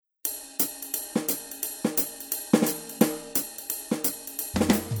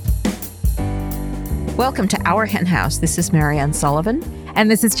Welcome to Our Hen House. This is Marianne Sullivan. And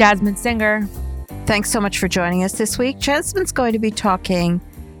this is Jasmine Singer. Thanks so much for joining us this week. Jasmine's going to be talking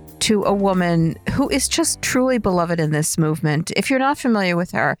to a woman who is just truly beloved in this movement. If you're not familiar with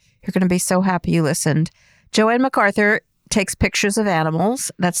her, you're going to be so happy you listened. Joanne MacArthur takes pictures of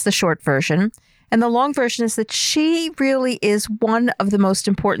animals. That's the short version. And the long version is that she really is one of the most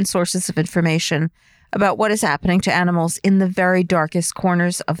important sources of information about what is happening to animals in the very darkest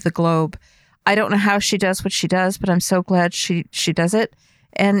corners of the globe. I don't know how she does what she does, but I'm so glad she does it.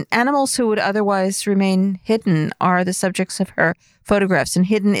 And animals who would otherwise remain hidden are the subjects of her photographs. And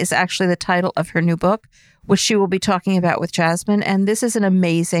Hidden is actually the title of her new book, which she will be talking about with Jasmine. And this is an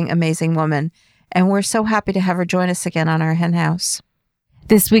amazing, amazing woman. And we're so happy to have her join us again on Our Hen House.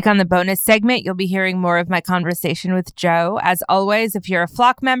 This week on the bonus segment, you'll be hearing more of my conversation with Jo. As always, if you're a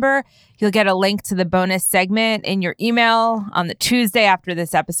Flock member, you'll get a link to the bonus segment in your email on the Tuesday after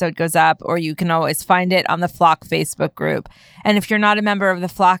this episode goes up, or you can always find it on the Flock Facebook group. And if you're not a member of the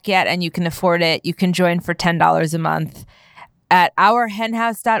Flock yet and you can afford it, you can join for $10 a month at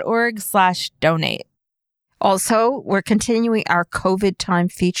ourhenhouse.org/donate. Also, we're continuing our COVID time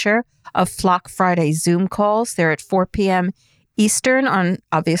feature of Flock Friday Zoom calls. They're at 4 p.m. Eastern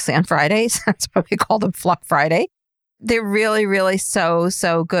obviously on Fridays. That's why we call them Flock Friday. They're really, really so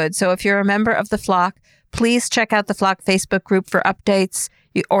good. So if you're a member of the Flock, please check out the Flock Facebook group for updates.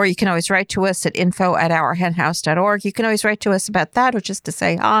 Or you can always write to us at info@ourhenhouse.org. You can always write to us about that or just to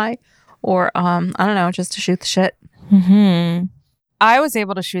say hi or, I don't know, just to shoot the shit. Mm-hmm. I was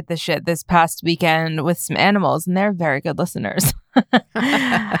able to shoot the shit this past weekend with some animals, and they're very good listeners.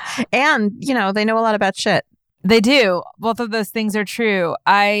 And, they know a lot about shit. They do. Both of those things are true.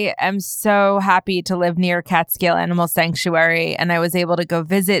 I am so happy to live near Catskill Animal Sanctuary, and I was able to go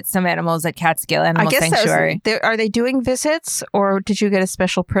visit some animals at Catskill Animal Sanctuary. Are they doing visits, or did you get a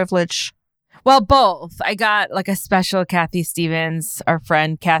special privilege? Well, both. I got like a special Kathy Stevens, our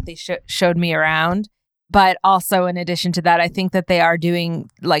friend Kathy, showed me around. But also, in addition to that, I think that they are doing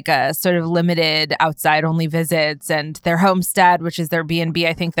like a sort of limited outside only visits, and their homestead, which is their B&B,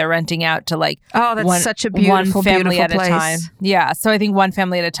 I think they're renting out to like such a beautiful, one family beautiful at place. a time. Yeah, so I think one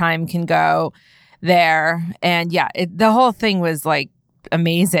family at a time can go there, and yeah, the whole thing was like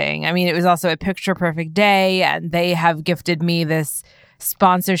amazing. I mean, it was also a picture perfect day, and they have gifted me this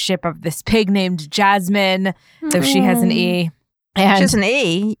sponsorship of this pig named Jasmine, though she has an E. And she has an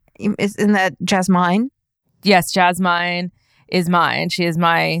E. Isn't that Jasmine? Yes, Jasmine is mine. She is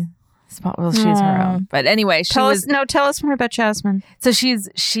my spot. Well, she's her own. But anyway, tell us more about Jasmine. So she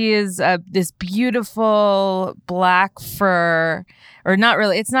is this beautiful black fur, or not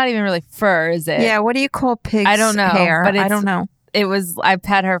really. It's not even really fur, is it? Yeah. What do you call pig's I don't know. hair? But I don't know. I've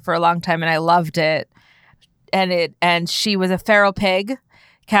had her for a long time, and I loved it. And she was a feral pig.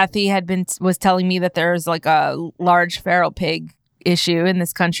 Kathy was telling me that there's like a large feral pig issue in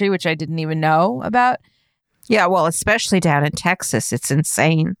this country, which I didn't even know about. Yeah, well, especially down in Texas, it's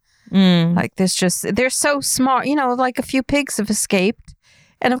insane. Like they're so smart, like a few pigs have escaped.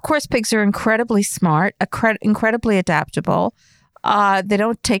 And of course, pigs are incredibly smart, incredibly adaptable. They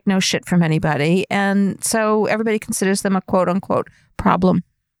don't take no shit from anybody. And so everybody considers them a quote unquote problem.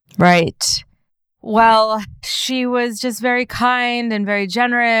 Right. Well, she was just very kind and very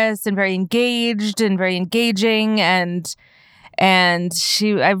generous and very engaged and very engaging. And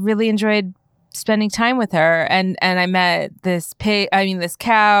I really enjoyed spending time with her, and I met this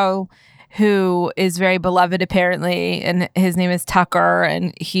cow who is very beloved apparently, and his name is Tucker,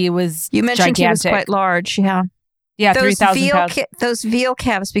 and he was gigantic. He was quite large, yeah, 3,000 pounds. Those veal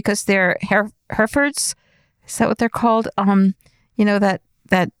calves, because they're Herefords, is that what they're called?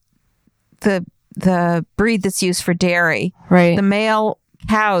 That the breed that's used for dairy, right? The male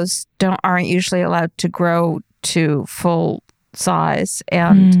cows aren't usually allowed to grow to full size,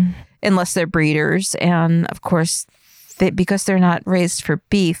 and unless they're breeders. And of course, because they're not raised for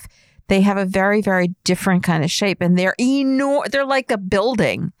beef, they have a very, very different kind of shape. And they're they're like a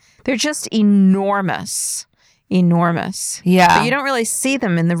building. They're just enormous. Yeah. But you don't really see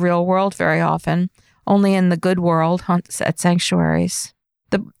them in the real world very often. Only in the good world, hunts at sanctuaries.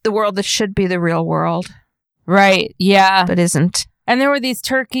 The world that should be the real world. Right, yeah. But isn't. And there were these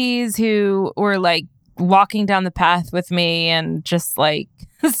turkeys who were like walking down the path with me and just like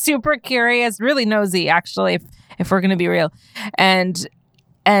super curious, really nosy actually, if we're going to be real, and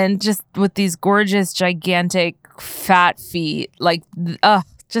just with these gorgeous gigantic fat feet, like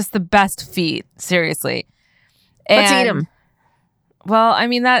just the best feet, seriously. Let's eat them. Well, I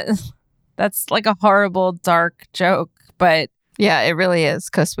mean that's like a horrible dark joke, but yeah, it really is,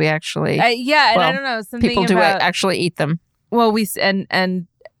 because we actually and I don't know, something people do actually eat them. Well, and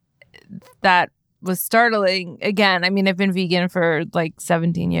that was startling. Again, I mean, I've been vegan for like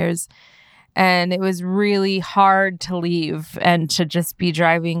 17 years. And it was really hard to leave and to just be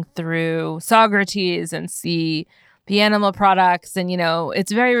driving through Socrates and see the animal products. And,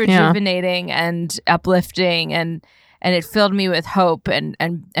 it's very rejuvenating and uplifting. And it filled me with hope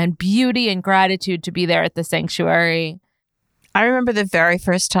and beauty and gratitude to be there at the sanctuary. I remember the very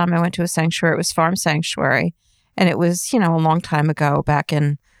first time I went to a sanctuary. It was Farm Sanctuary. And it was, a long time ago, back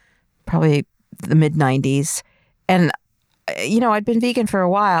in probably the mid-90s. And I'd been vegan for a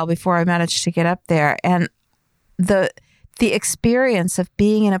while before I managed to get up there. And the experience of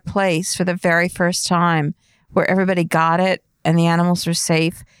being in a place for the very first time where everybody got it and the animals were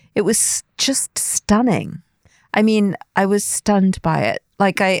safe, it was just stunning. I mean, I was stunned by it.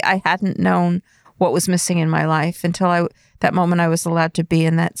 Like I hadn't known what was missing in my life until that moment I was allowed to be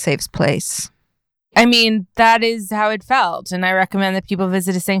in that safe place. I mean, that is how it felt. And I recommend that people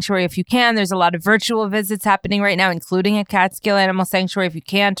visit a sanctuary if you can. There's a lot of virtual visits happening right now, including a Catskill Animal Sanctuary if you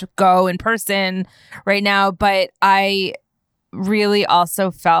can't go in person right now. But I really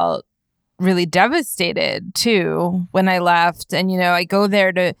also felt really devastated, too, when I left. And, I go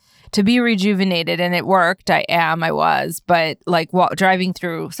there to be rejuvenated, and it worked. I was. But like driving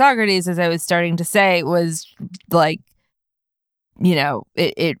through Socrates, as I was starting to say, was like,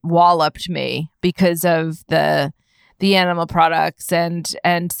 it walloped me because of the animal products. And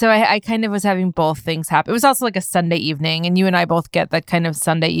so I kind of was having both things happen. It was also like a Sunday evening, and you and I both get that kind of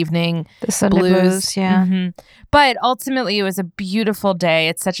Sunday evening the Sunday blues. Yeah. Mm-hmm. But ultimately it was a beautiful day.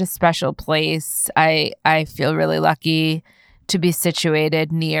 It's such a special place. I feel really lucky to be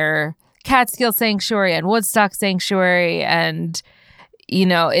situated near Catskill Sanctuary and Woodstock Sanctuary, and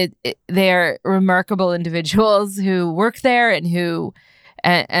they're remarkable individuals who work there and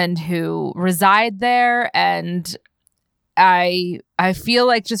who reside there. And I feel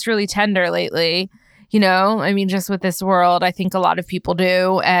like just really tender lately, I mean, just with this world, I think a lot of people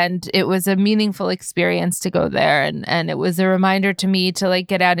do. And it was a meaningful experience to go there. And it was a reminder to me to like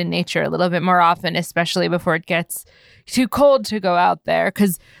get out in nature a little bit more often, especially before it gets too cold to go out there,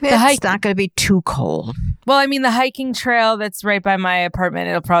 because it's not going to be too cold. Well, I mean, the hiking trail that's right by my apartment,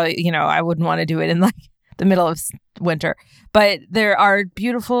 it'll probably, I wouldn't want to do it in like the middle of winter. But there are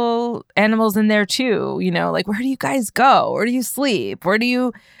beautiful animals in there too. Like, where do you guys go? Where do you sleep?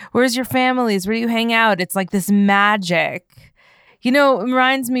 Where's your families? Where do you hang out? It's like this magic. It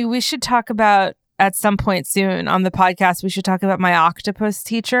reminds me, we should talk about at some point soon on the podcast, we should talk about My Octopus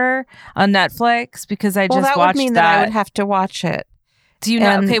Teacher on Netflix, because I just watched that. Well, that would mean that I would have to watch it. Do you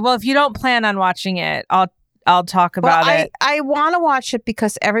know? Okay, well, if you don't plan on watching it, I'll talk about it. I want to watch it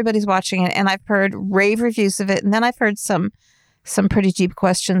because everybody's watching it, and I've heard rave reviews of it, and then I've heard some pretty deep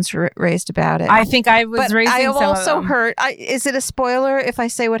questions raised about it. I think I was raising some of them. I also heard. Is it a spoiler if I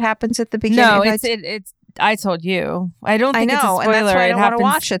say what happens at the beginning? No, it's. I told you. I don't think it's a spoiler. And that's why I don't want to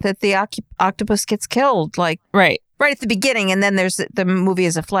watch it. That the octopus gets killed, like right at the beginning, and then there's the movie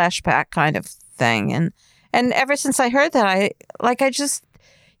is a flashback kind of thing, and ever since I heard that, I just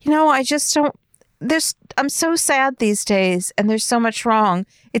don't. I'm so sad these days, and there's so much wrong.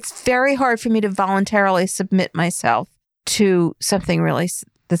 It's very hard for me to voluntarily submit myself to something really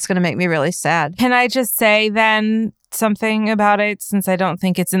that's going to make me really sad. Can I just say then something about it, since I don't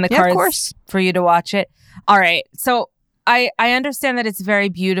think it's in the cards for you to watch it? All right. So I understand that it's very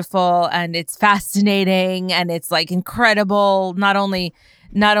beautiful and it's fascinating and it's like incredible, not only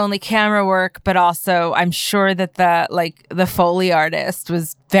camera work, but also I'm sure that the Foley artist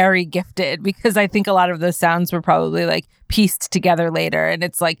was very gifted, because I think a lot of those sounds were probably like pieced together later, and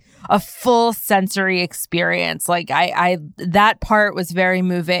it's like a full sensory experience. Like I that part was very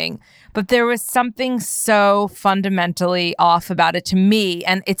moving, but there was something so fundamentally off about it to me,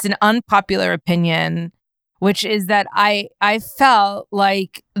 and it's an unpopular opinion, which is that I felt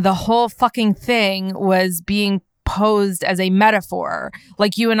like the whole fucking thing was being posed as a metaphor.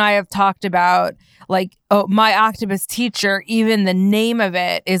 Like you and I have talked about, like, oh, My Octopus Teacher, even the name of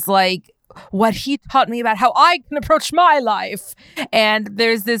it is like what he taught me about how I can approach my life. And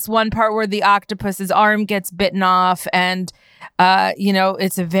there's this one part where the octopus's arm gets bitten off, and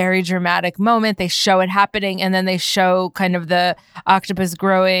it's a very dramatic moment. They show it happening, and then they show kind of the octopus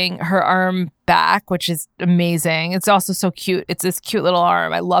growing her arm back, which is amazing. It's also so cute. It's this cute little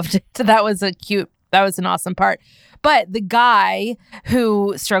arm. I loved it. That was an awesome part. But the guy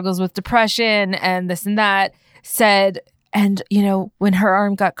who struggles with depression and this and that said, and, when her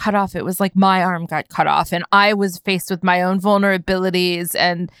arm got cut off, it was like my arm got cut off, and I was faced with my own vulnerabilities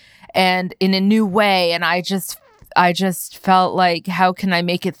and in a new way. And I just I just felt like, how can I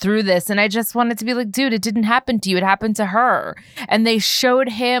make it through this? And I just wanted to be like, dude, it didn't happen to you. It happened to her. And they showed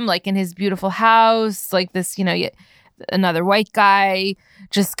him like in his beautiful house, like this, another white guy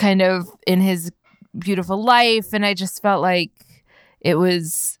just kind of in his beautiful life. And I just felt like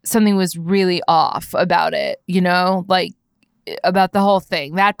something was really off about it, like about the whole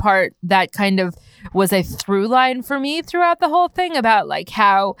thing. That part, that kind of was a through line for me throughout the whole thing, about like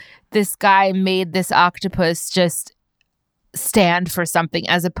how this guy made this octopus just stand for something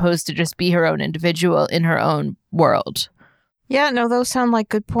as opposed to just be her own individual in her own world. Yeah, no, those sound like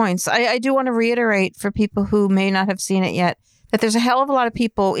good points. I do want to reiterate for people who may not have seen it yet that there's a hell of a lot of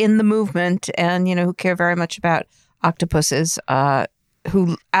people in the movement and, who care very much about octopuses,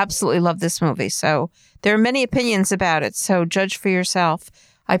 who absolutely love this movie. So there are many opinions about it. So judge for yourself.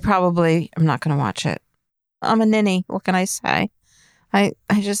 I probably am not going to watch it. I'm a ninny. What can I say?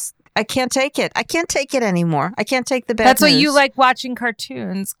 I can't take it. I can't take it anymore. I can't take the bad That's news. why you like watching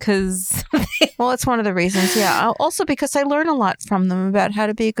cartoons, because... Well, it's one of the reasons, yeah. Also because I learn a lot from them about how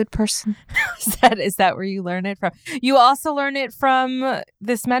to be a good person. Is that where you learn it from? You also learn it from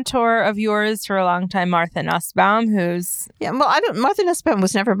this mentor of yours for a long time, Martha Nussbaum, who's... Yeah, well, Martha Nussbaum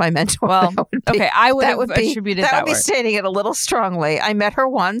was never my mentor. Well, I would have attributed that That would be word. stating it a little strongly. I met her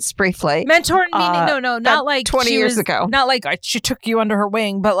once, briefly. Mentor meaning, no, not like 20 years ago. Not like she took you under her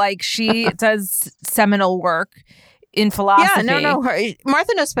wing, but like she does seminal work in philosophy. Yeah, no.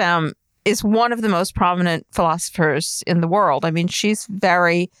 Martha Nussbaum is one of the most prominent philosophers in the world. I mean, she's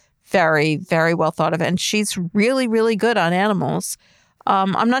very, very, very well thought of, and she's really, really good on animals.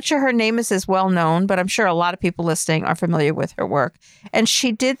 I'm not sure her name is as well known, but I'm sure a lot of people listening are familiar with her work. And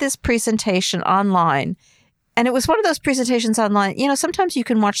she did this presentation online, and it was one of those presentations online. Sometimes you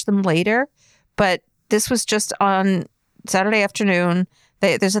can watch them later, but this was just on Saturday afternoon.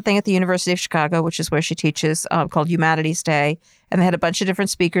 There's a thing at the University of Chicago, which is where she teaches, called Humanities Day. And they had a bunch of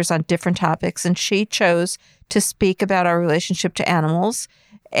different speakers on different topics. And she chose to speak about our relationship to animals.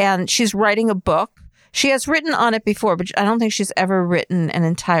 And she's writing a book. She has written on it before, but I don't think she's ever written an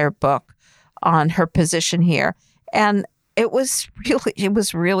entire book on her position here. And it was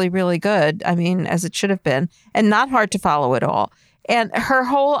really, really good. I mean, as it should have been, and not hard to follow at all. And her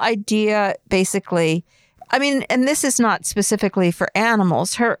whole idea, basically, I mean, and this is not specifically for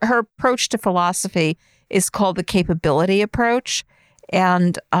animals. Her approach to philosophy is called the capability approach.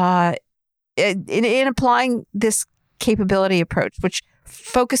 And in applying this capability approach, which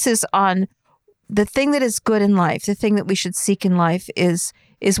focuses on the thing that is good in life, the thing that we should seek in life is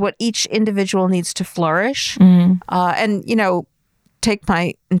what each individual needs to flourish. Mm-hmm. And, take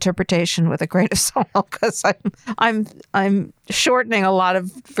my interpretation with a grain of salt, because I'm shortening a lot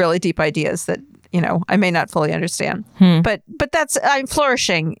of really deep ideas that, I may not fully understand. But that's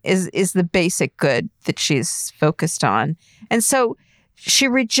flourishing is the basic good that she's focused on. And so she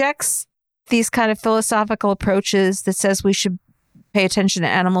rejects these kind of philosophical approaches that says we should pay attention to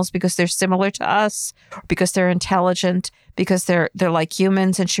animals because they're similar to us, or because they're intelligent, because they're like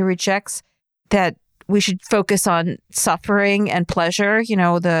humans. And she rejects that we should focus on suffering and pleasure,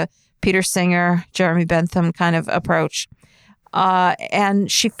 the Peter Singer, Jeremy Bentham kind of approach.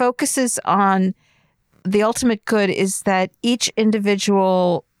 And she focuses on the ultimate good is that each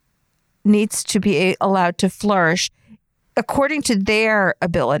individual needs to be allowed to flourish according to their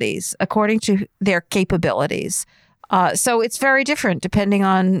abilities, according to their capabilities. So it's very different depending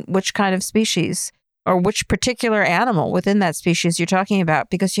on which kind of species or which particular animal within that species you're talking about,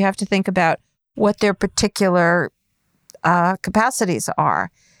 because you have to think about what their particular capacities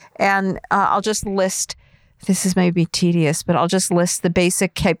are. And I'll just list, this is maybe tedious, but I'll just list the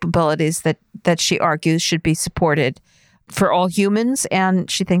basic capabilities that she argues should be supported for all humans, and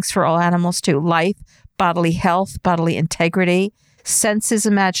she thinks for all animals too. Life, bodily health, bodily integrity, senses,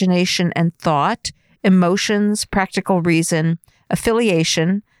 imagination, and thought, emotions, practical reason,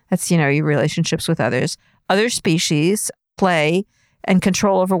 affiliation, that's, your relationships with others, other species, play, and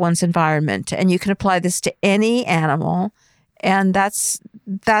control over one's environment. And you can apply this to any animal, and that's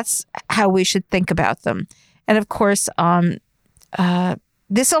how we should think about them. And of course,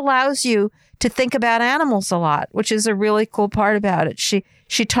 this allows you to think about animals a lot, which is a really cool part about it.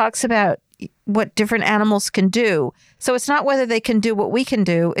 She talks about what different animals can do. So it's not whether they can do what we can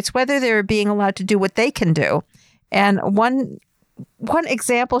do, it's whether they're being allowed to do what they can do. And one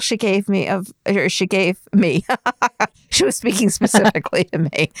example she gave me, she was speaking specifically to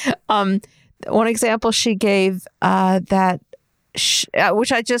me. One example she gave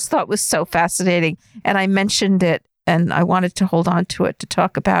which I just thought was so fascinating, and I mentioned it, and I wanted to hold on to it to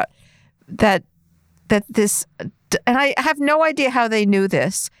talk about that this, and I have no idea how they knew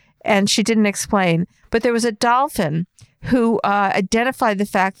this. and she didn't explain. But there was a dolphin who identified the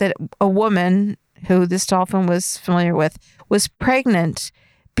fact that a woman who this dolphin was familiar with was pregnant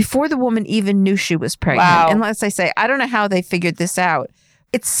before the woman even knew she was pregnant. Wow. And as I say, I don't know how they figured this out.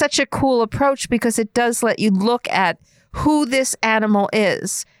 It's such a cool approach because it does let you look at who this animal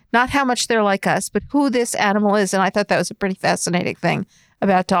is, not how much they're like us, but who this animal is. And I thought that was a pretty fascinating thing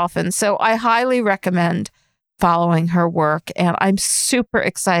about dolphins. So I highly recommend following her work. And I'm super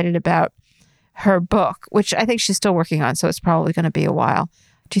excited about her book, which I think she's still working on. So it's probably going to be a while.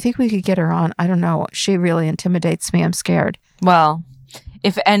 Do you think we could get her on? I don't know. She really intimidates me. I'm scared. Well,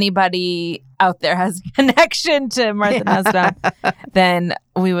 if anybody out there has a connection to Martha Nussbaum, then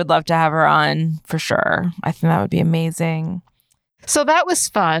we would love to have her on for sure. I think that would be amazing. So that was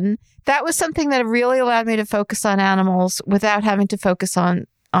fun. That was something that really allowed me to focus on animals without having to focus on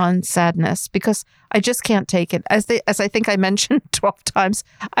sadness, because I just can't take it. As I think I mentioned 12 times,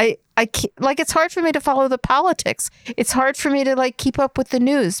 I can't, like, it's hard for me to follow the politics. It's hard for me to like keep up with the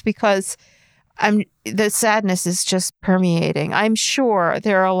news because the sadness is just permeating. I'm sure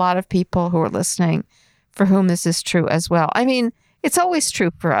there are a lot of people who are listening for whom this is true as well. I mean, it's always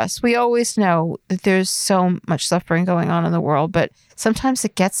true for us. We always know that there's so much suffering going on in the world, but sometimes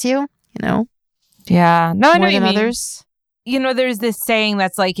it gets you, Yeah. No, I know more than what you mean. others. There's this saying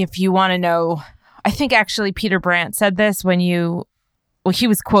that's like, if you want to know, I think actually Peter Brandt said this when he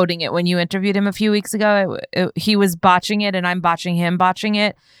was quoting it when you interviewed him a few weeks ago. He was botching it and I'm botching him botching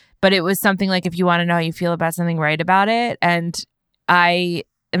it. But it was something like, if you want to know how you feel about something, write about it. And I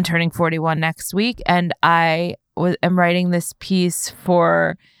am turning 41 next week. And I am writing this piece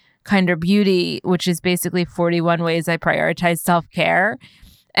for Kinder Beauty, which is basically 41 ways I prioritize self-care.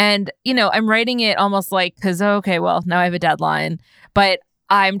 And, I'm writing it almost like, because, okay, well, now I have a deadline. But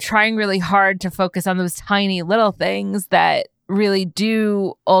I'm trying really hard to focus on those tiny little things that really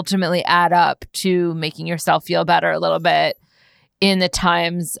do ultimately add up to making yourself feel better a little bit in the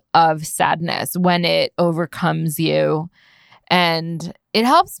times of sadness when it overcomes you. And it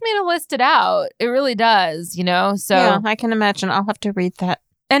helps me to list it out. It really does, So yeah, I can imagine. I'll have to read that.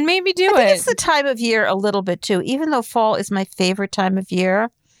 And maybe do I think it. it's the time of year a little bit too. Even though fall is my favorite time of year,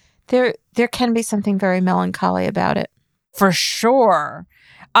 there can be something very melancholy about it. For sure.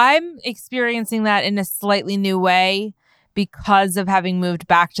 I'm experiencing that in a slightly new way because of having moved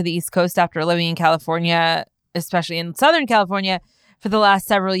back to the East Coast after living in California, especially in Southern California, for the last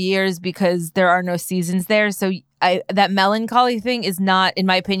several years, because there are no seasons there. So that melancholy thing is not, in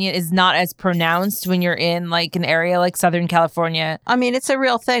my opinion, is not as pronounced when you're in like an area like Southern California. I mean, it's a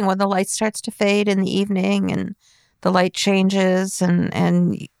real thing when the light starts to fade in the evening and the light changes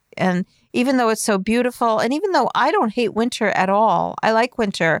and even though it's so beautiful, and even though I don't hate winter at all, I like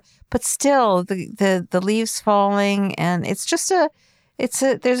winter, but still the leaves falling, and it's just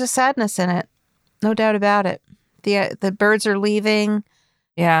there's a sadness in it. No doubt about it. The birds are leaving.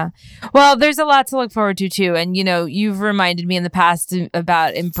 Yeah. Well, there's a lot to look forward to too. And, you've reminded me in the past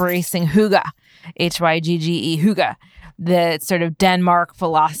about embracing hygge, Hygge, hygge, the sort of Denmark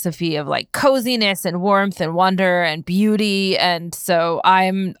philosophy of like coziness and warmth and wonder and beauty. And so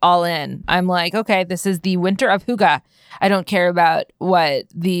I'm all in. I'm like, okay, this is the winter of hygge. I don't care about what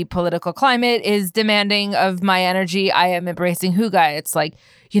the political climate is demanding of my energy. I am embracing hygge. It's like,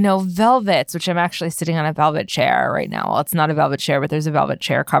 velvets, which I'm actually sitting on a velvet chair right now. Well, it's not a velvet chair, but there's a velvet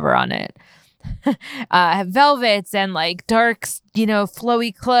chair cover on it. Velvets and like dark,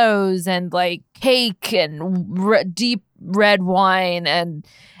 flowy clothes and like cake and deep red wine and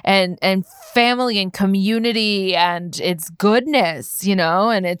family and community and its goodness,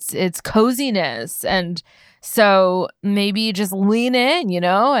 and its coziness. And so maybe you just lean in,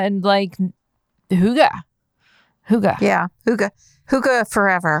 and like hygge. Yeah, hygge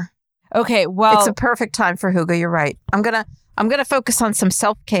forever. Okay, well, it's a perfect time for hygge. You're right. I'm gonna focus on some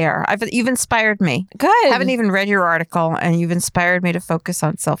self-care. You've inspired me. Good. I haven't even read your article, and you've inspired me to focus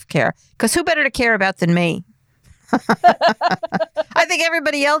on self-care. Because who better to care about than me? I think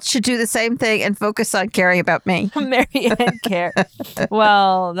everybody else should do the same thing and focus on caring about me. Marianne Care.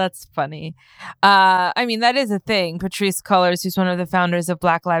 Well, that's funny. I mean, that is a thing. Patrisse Cullors, who's one of the founders of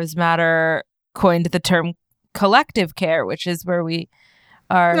Black Lives Matter, coined the term collective care, which is where we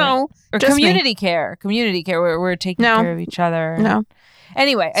are. No, or community care. Community care, where we're taking care of each other. No.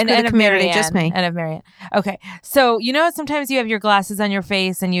 Anyway, and of community, Marianne, just me. And of Marianne. Okay. So, sometimes you have your glasses on your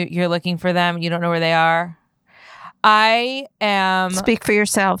face and you're looking for them. You don't know where they are. I am... Speak for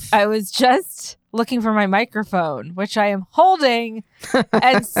yourself. I was just looking for my microphone, which I am holding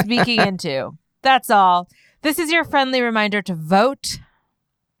and speaking into. That's all. This is your friendly reminder to vote.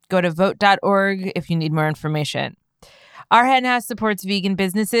 Go to vote.org if you need more information. Our Hen House supports vegan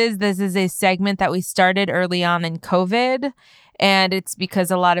businesses. This is a segment that we started early on in COVID. And it's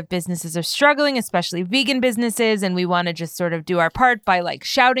because a lot of businesses are struggling, especially vegan businesses. And we want to just sort of do our part by like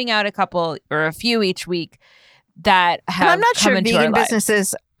shouting out a couple or a few each week that have And I'm not come sure into vegan our lives.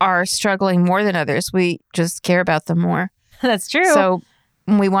 businesses are struggling more than others. We just care about them more. That's true. So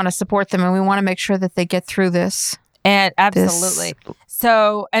we want to support them and we want to make sure that they get through this. And absolutely.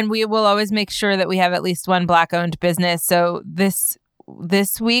 So, and we will always make sure that we have at least one Black-owned business. So this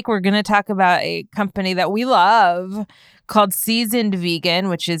week, we're going to talk about a company that we love called Seasoned Vegan,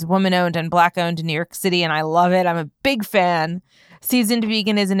 which is woman-owned and Black-owned in New York City. And I love it. I'm a big fan. Seasoned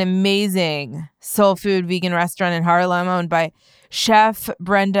Vegan is an amazing soul food vegan restaurant in Harlem owned by Chef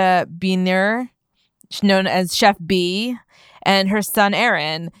Brenda Biener, known as Chef B, and her son,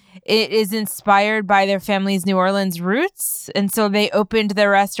 Aaron. It is inspired by their family's New Orleans roots. And so they opened their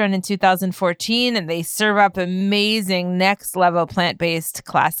restaurant in 2014 and they serve up amazing next level plant-based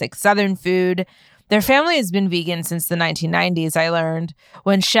classic Southern food. Their family has been vegan since the 1990s, I learned,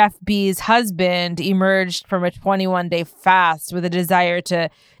 when Chef B's husband emerged from a 21-day fast with a desire to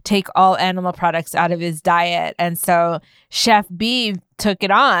take all animal products out of his diet. And so Chef B took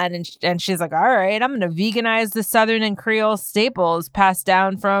it on and she's like, all right, I'm going to veganize the Southern and Creole staples passed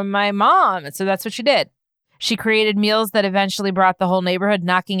down from my mom. And so that's what she did. She created meals that eventually brought the whole neighborhood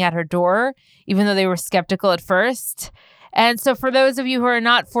knocking at her door, even though they were skeptical at first. And so for those of you who are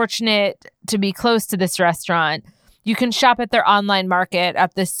not fortunate to be close to this restaurant, you can shop at their online market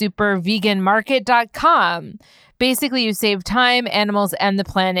at the superveganmarket.com. Basically, you save time, animals, and the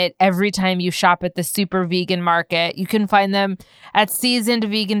planet every time you shop at the Super Vegan Market. You can find them at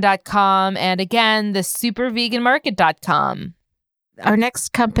seasonedvegan.com and again, the superveganmarket.com. Our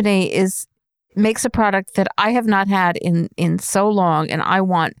next company makes a product that I have not had in so long and I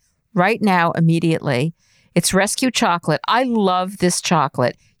want right now immediately. It's Rescue Chocolate. I love this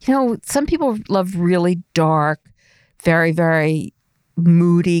chocolate. You know, some people love really dark, very, very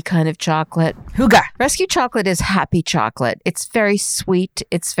moody kind of chocolate. Hygge. Rescue Chocolate is happy chocolate. It's very sweet.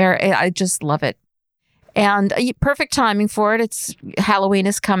 I just love it. And perfect timing for it. Halloween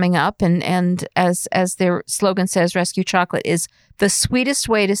is coming up. And as their slogan says, Rescue Chocolate is the sweetest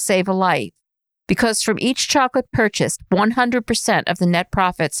way to save a life. Because from each chocolate purchased, 100% of the net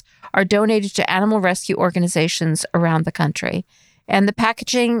profits are donated to animal rescue organizations around the country. And the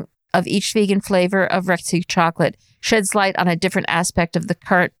packaging of each vegan flavor of Rescue Chocolate sheds light on a different aspect of the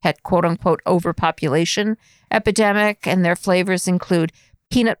current pet quote-unquote overpopulation epidemic. And their flavors include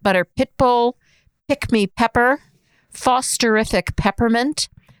peanut butter pitbull, pick-me pepper, Fosterific peppermint,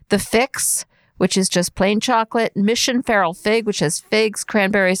 the Fix, which is just plain chocolate, Mission Feral Fig, which has figs,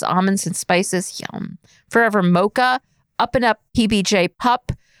 cranberries, almonds, and spices. Yum. Forever Mocha, Up and Up PBJ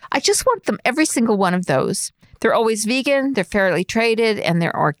Pup. I just want them, every single one of those. They're always vegan, they're fairly traded, and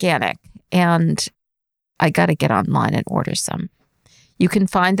they're organic. And I got to get online and order some. You can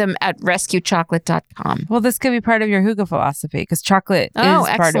find them at rescuechocolate.com. Well, this could be part of your Hygge philosophy because chocolate is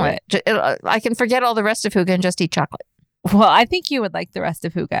part of it. I can forget all the rest of Hygge and just eat chocolate. Well, I think you would like the rest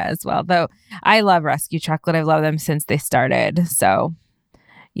of Hygge as well, though I love Rescue Chocolate. I've loved them since they started. So,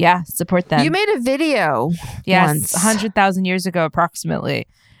 yeah, support them. You made a video once. once. 100,000 years ago, approximately.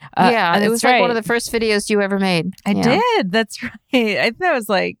 Yeah, it was like one of the first videos you ever made. I did. That's right. I think that was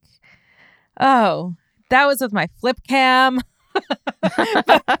like, that was with my flip cam.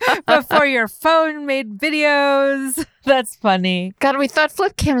 Before your phone made videos. That's funny. God, we thought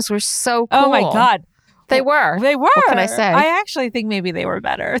flip cams were so cool. Oh, my God. They were. What can I say? I actually think maybe they were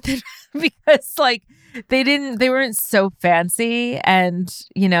better because like they weren't so fancy and,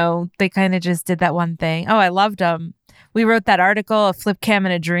 you know, they kind of just did that one thing. Oh, I loved them. We wrote that article, A Flip Cam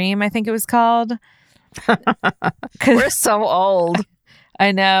in a Dream, I think it was called. We're so old.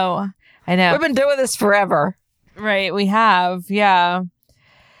 I know. We've been doing this forever. Right. We have. Yeah.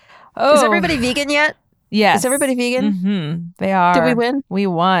 Oh. Is everybody vegan yet? Yes. Is everybody vegan? Mm-hmm. They are. Did we win? We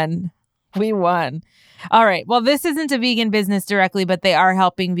won. All right. Well, this isn't a vegan business directly, but they are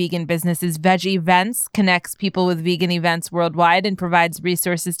helping vegan businesses. Veg Events connects people with vegan events worldwide and provides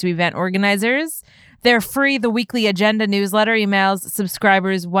resources to event organizers. They're free. The weekly agenda newsletter emails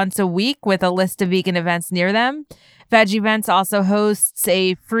subscribers once a week with a list of vegan events near them. Veg Events also hosts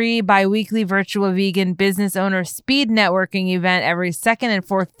a free bi-weekly virtual vegan business owner speed networking event every second and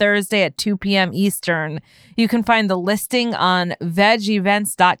fourth Thursday at 2 p.m. Eastern. You can find the listing on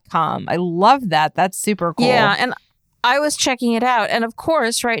vegevents.com. I love that. That's super cool. Yeah, and I was checking it out. And of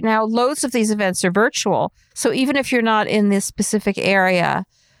course, right now, loads of these events are virtual. So even if you're not in this specific area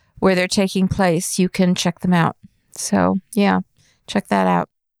where they're taking place, you can check them out. So yeah, check that out.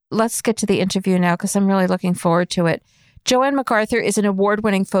 Let's get to the interview now because I'm really looking forward to it. Joanne MacArthur is an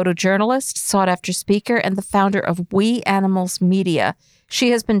award-winning photojournalist, sought-after speaker, and the founder of We Animals Media. She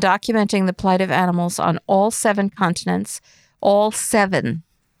has been documenting the plight of animals on all 7 continents, all 7.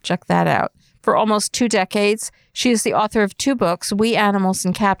 Check that out. For almost 2 decades, she is the author of 2 books, We Animals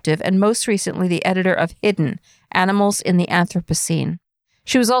and Captive, and most recently the editor of Hidden, Animals in the Anthropocene.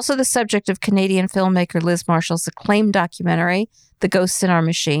 She was also the subject of Canadian filmmaker Liz Marshall's acclaimed documentary, The Ghosts in Our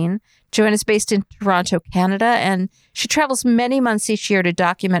Machine. Joanne is based in Toronto, Canada, and she travels many months each year to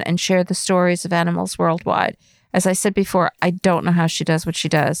document and share the stories of animals worldwide. As I said before, I don't know how she does what she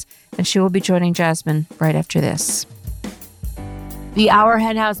does, and she will be joining Jasmine right after this. The Our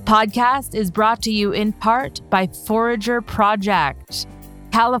Hen House podcast is brought to you in part by Forager Project.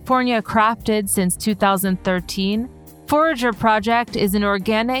 California crafted since 2013, Forager Project is an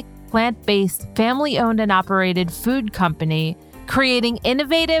organic, plant-based, family-owned and operated food company creating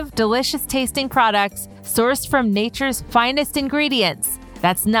innovative, delicious-tasting products sourced from nature's finest ingredients.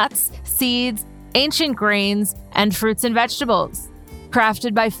 That's nuts, seeds, ancient grains, and fruits and vegetables.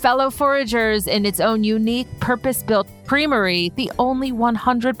 Crafted by fellow foragers in its own unique, purpose-built creamery, the only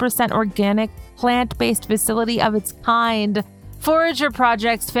 100% organic, plant-based facility of its kind, Forager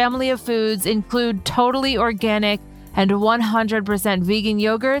Project's family of foods include totally organic and 100% vegan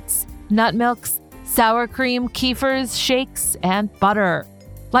yogurts, nut milks, sour cream, kefirs, shakes, and butter.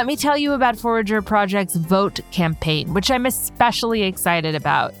 Let me tell you about Forager Project's Vote campaign, which I'm especially excited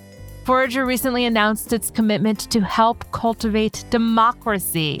about. Forager recently announced its commitment to help cultivate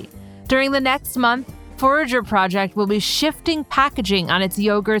democracy. During the next month, Forager Project will be shifting packaging on its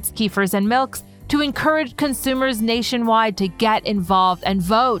yogurts, kefirs, and milks to encourage consumers nationwide to get involved and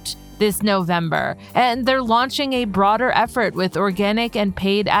vote this November. And they're launching a broader effort with organic and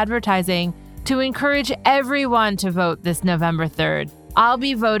paid advertising to encourage everyone to vote this November 3rd. I'll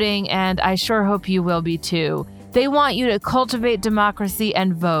be voting, and I sure hope you will be too. They want you to cultivate democracy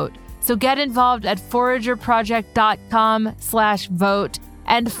and vote. So get involved at foragerproject.com/vote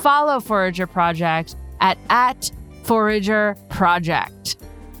and follow Forager Project at Forager Project.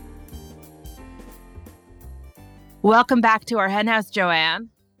 Welcome back to our hen house, Joanne.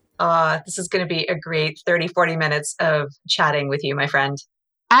 This is going to be a great 30-40 minutes of chatting with you, my friend.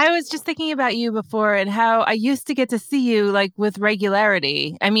 I was just thinking about you before and how I used to get to see you like with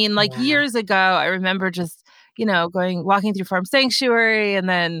regularity. I mean, like years ago, I remember just, walking through Farm Sanctuary, and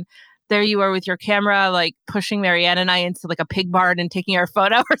then there you were with your camera, like pushing Marianne and I into like a pig barn and taking our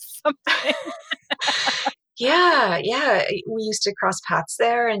photo or something. Yeah. We used to cross paths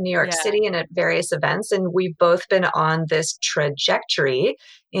there in New York City and at various events. And we've both been on this trajectory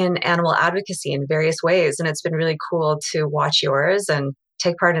in animal advocacy in various ways. And it's been really cool to watch yours and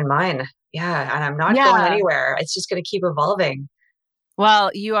take part in mine. Yeah. And I'm not going anywhere. It's just going to keep evolving.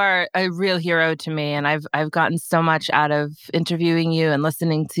 Well, you are a real hero to me, and I've gotten so much out of interviewing you and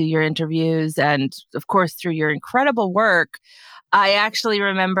listening to your interviews, and of course through your incredible work. I actually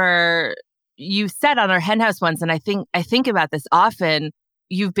remember you said on our hen house once, and I think about this often.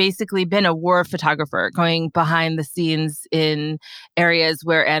 You've basically been a war photographer, going behind the scenes in areas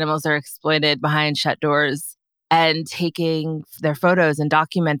where animals are exploited behind shut doors and taking their photos and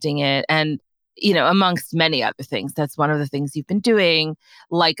documenting it. And amongst many other things. That's one of the things you've been doing,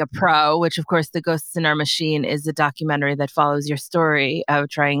 like a pro, which of course, The Ghosts in Our Machine is a documentary that follows your story of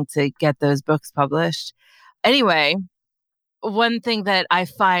trying to get those books published. Anyway, one thing that I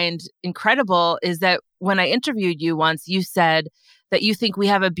find incredible is that when I interviewed you once, you said that you think we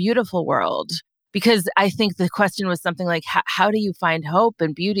have a beautiful world. Because I think the question was something like, how do you find hope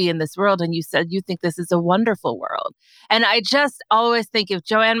and beauty in this world? And you said you think this is a wonderful world. And I just always think if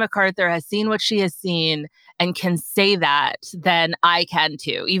Joanne MacArthur has seen what she has seen and can say that, then I can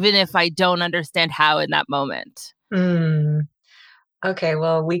too, even if I don't understand how in that moment. Okay,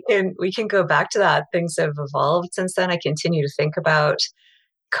 well, we can go back to that. Things have evolved since then. I continue to think about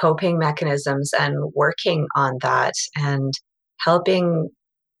coping mechanisms and working on that and helping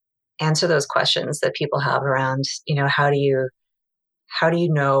answer those questions that people have around, how do you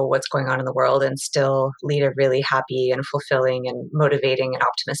know what's going on in the world and still lead a really happy and fulfilling and motivating and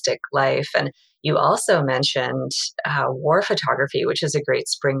optimistic life? And you also mentioned war photography, which is a great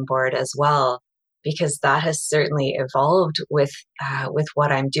springboard as well, because that has certainly evolved with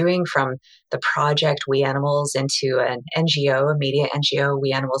what I'm doing from the project We Animals into an NGO, a media NGO,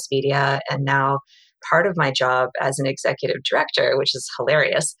 We Animals Media, and now part of my job as an executive director, which is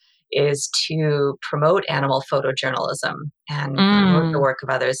hilarious, is to promote animal photojournalism and promote the work of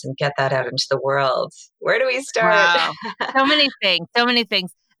others and get that out into the world. Where do we start? Wow. So many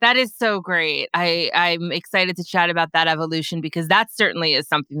things. That is so great. I'm excited to chat about that evolution because that certainly is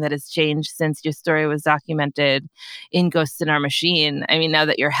something that has changed since your story was documented in Ghosts in Our Machine. I mean, now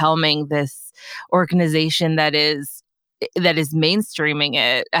that you're helming this organization that is mainstreaming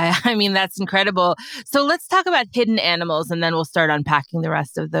it. I mean, that's incredible. So let's talk about hidden animals, and then we'll start unpacking the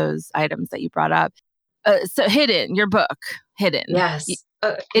rest of those items that you brought up. So Hidden, your book, Hidden. Yes.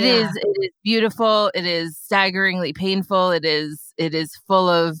 It is beautiful. It is staggeringly painful. It is full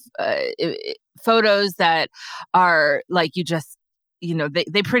of photos that are like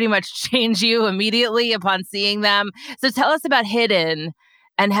they pretty much change you immediately upon seeing them. So tell us about Hidden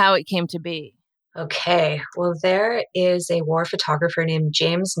and how it came to be. Okay. Well, there is a war photographer named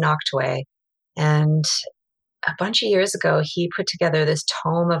James Nachtwey, and a bunch of years ago, he put together this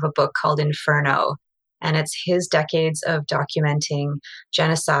tome of a book called Inferno. And it's his decades of documenting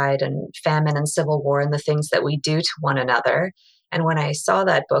genocide and famine and civil war and the things that we do to one another. And when I saw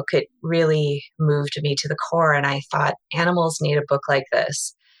that book, it really moved me to the core. And I thought, animals need a book like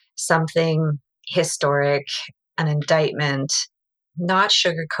this, something historic, an indictment, not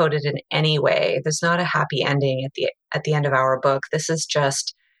sugar-coated in any way. There's not a happy ending at the end of our book. This is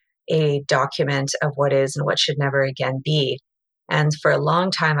just a document of what is and what should never again be. And for a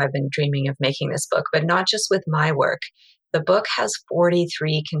long time, I've been dreaming of making this book, but not just with my work. The book has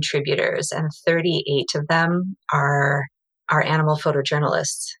 43 contributors, and 38 of them are animal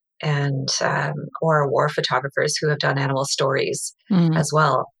photojournalists and or war photographers who have done animal stories as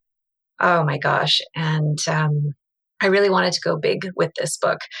well. Oh my gosh. And I really wanted to go big with this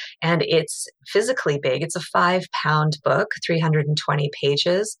book, and it's physically big. It's a 5-pound book, 320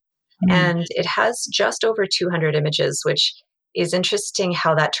 pages, and it has just over 200 images, which is interesting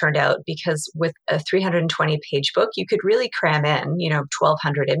how that turned out, because with a 320-page book, you could really cram in,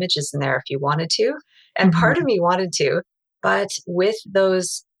 1,200 images in there if you wanted to. And part of me wanted to, but with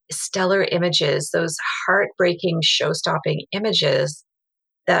those stellar images, those heartbreaking, show-stopping images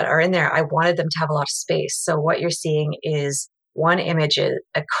that are in there, I wanted them to have a lot of space. So what you're seeing is one image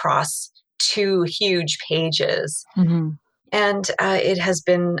across 2 huge pages. And it has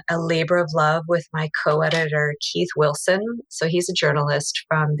been a labor of love with my co-editor, Keith Wilson. So he's a journalist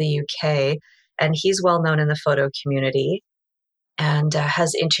from the UK, and he's well known in the photo community and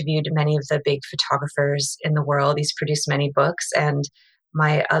has interviewed many of the big photographers in the world. He's produced many books. And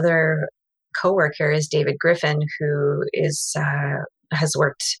my other co-worker is David Griffin, who has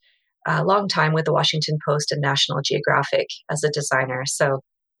worked a long time with the Washington Post and National Geographic as a designer. So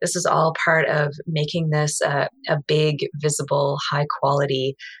this is all part of making this a big, visible,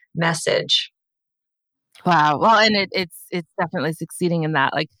 high-quality message. Wow. Well, and it's definitely succeeding in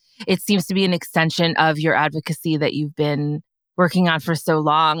that. Like, it seems to be an extension of your advocacy that you've been working on for so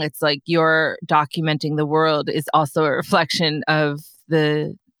long. It's like your documenting the world is also a reflection of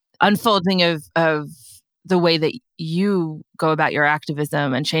the unfolding of the way that you go about your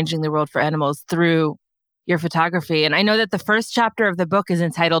activism and changing the world for animals through your photography. And I know that the first chapter of the book is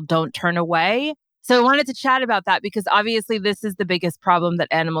entitled Don't Turn Away. So I wanted to chat about that because obviously this is the biggest problem that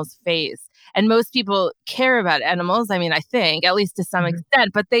animals face. And most people care about animals. I mean, I think, at least to some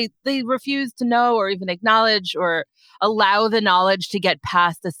extent, but they refuse to know or even acknowledge or allow the knowledge to get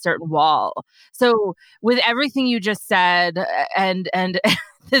past a certain wall. So with everything you just said and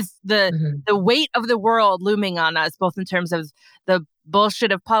the weight of the world looming on us, both in terms of the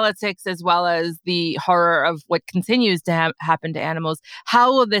bullshit of politics as well as the horror of what continues to happen to animals,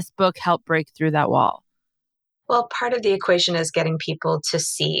 how will this book help break through that wall? Well, part of the equation is getting people to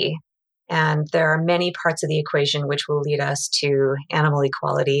see. And there are many parts of the equation which will lead us to animal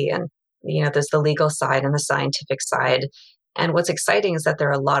equality. And, there's the legal side and the scientific side. And what's exciting is that there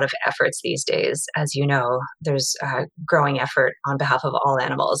are a lot of efforts these days. As you know, there's a growing effort on behalf of all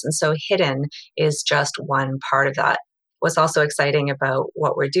animals. And so Hidden is just one part of that. What's also exciting about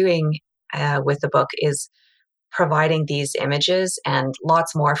what we're doing with the book is providing these images and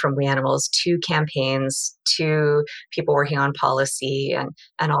lots more from We Animals to campaigns, to people working on policy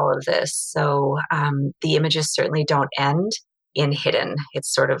and all of this. So the images certainly don't end in Hidden.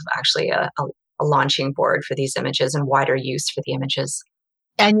 It's sort of actually a launching board for these images and wider use for the images.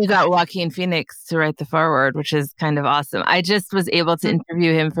 And you got Joaquin Phoenix to write the foreword, which is kind of awesome. I just was able to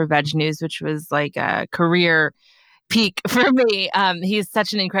interview him for Veg News, which was like a career peak for me. He's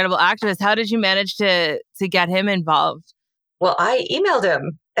such an incredible activist. How did you manage to get him involved? Well, I emailed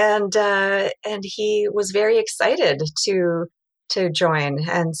him, and he was very excited to join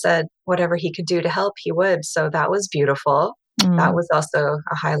and said whatever he could do to help, he would. So that was beautiful. That was also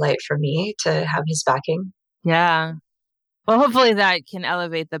a highlight for me to have his backing. Yeah. Well, hopefully that can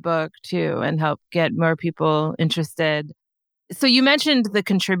elevate the book too and help get more people interested. So you mentioned the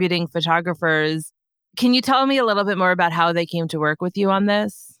contributing photographers. Can you tell me a little bit more about how they came to work with you on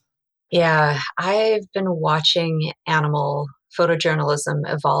this? Yeah, I've been watching animal photojournalism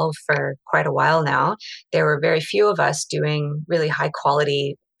evolve for quite a while now. There were very few of us doing really high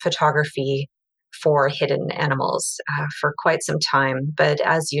quality photography for hidden animals for quite some time. But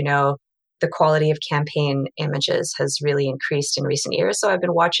as you know, the quality of campaign images has really increased in recent years. So I've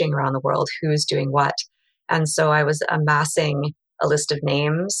been watching around the world who's doing what. And so I was amassing a list of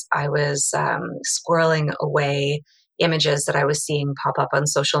names. I was squirreling away images that I was seeing pop up on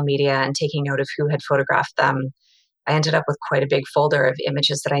social media and taking note of who had photographed them. I ended up with quite a big folder of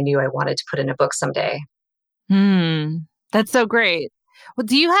images that I knew I wanted to put in a book someday. That's so great. Well,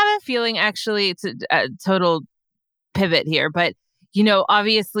 do you have a feeling, actually, it's a total pivot here, but,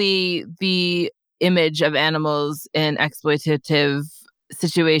 obviously the image of animals in exploitative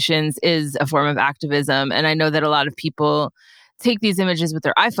situations is a form of activism. And I know that a lot of people take these images with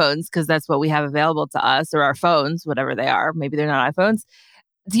their iPhones because that's what we have available to us, or our phones, whatever they are. Maybe they're not iPhones.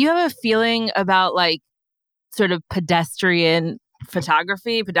 Do you have a feeling about sort of pedestrian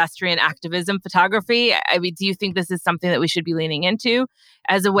photography, pedestrian activism photography? I mean, do you think this is something that we should be leaning into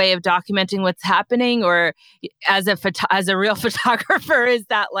as a way of documenting what's happening, or as a real photographer, is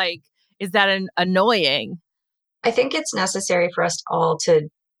that annoying? I think it's necessary for us all to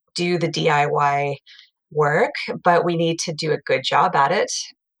do the DIY work, but we need to do a good job at it.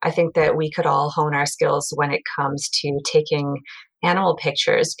 I think that we could all hone our skills when it comes to taking animal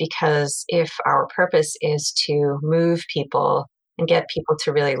pictures, because if our purpose is to move people and get people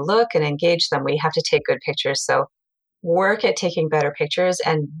to really look and engage them, we have to take good pictures. So work at taking better pictures,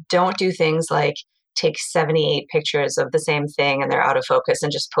 and don't do things like take 78 pictures of the same thing and they're out of focus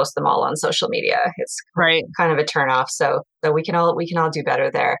and just post them all on social media. It's right. Kind of a turnoff. So we can all do better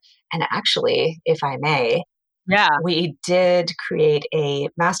there. And actually, if I may, we did create a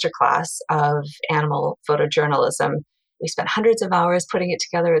masterclass of animal photojournalism. We spent hundreds of hours putting it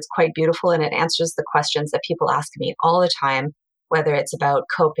together. It's quite beautiful, and it answers the questions that people ask me all the time, whether it's about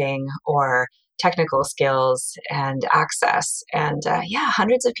coping or technical skills and access. And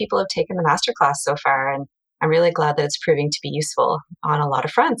hundreds of people have taken the masterclass so far, and I'm really glad that it's proving to be useful on a lot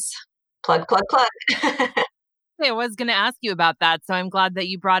of fronts. Plug, plug, plug. I was going to ask you about that, so I'm glad that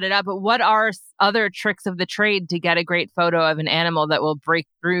you brought it up. But what are other tricks of the trade to get a great photo of an animal that will break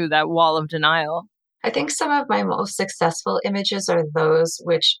through that wall of denial? I think some of my most successful images are those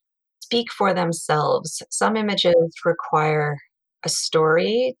which speak for themselves. Some images require a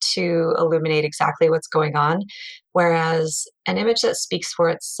story to illuminate exactly what's going on, whereas an image that speaks for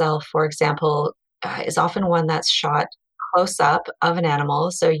itself, for example, is often one that's shot close up of an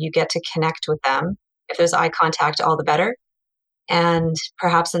animal, so you get to connect with them. If there's eye contact, all the better. And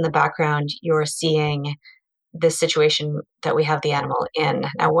perhaps in the background, you're seeing the situation that we have the animal in.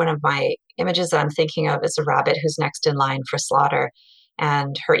 Now, one of my images that I'm thinking of is a rabbit who's next in line for slaughter,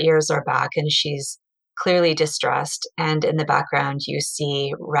 and her ears are back and she's clearly distressed. And in the background, you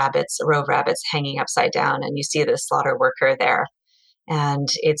see rabbits, a row of rabbits hanging upside down, and you see the slaughter worker there. And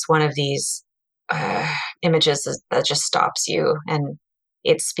it's one of these images that just stops you, and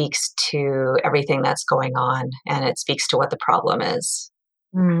it speaks to everything that's going on, and it speaks to what the problem is.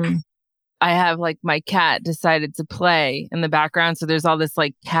 I have my cat decided to play in the background. So there's all this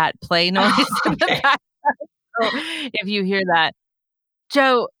cat play noise in the background. So if you hear that.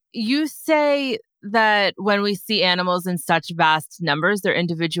 Jo, you say that when we see animals in such vast numbers, their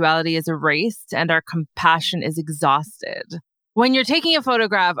individuality is erased and our compassion is exhausted. When you're taking a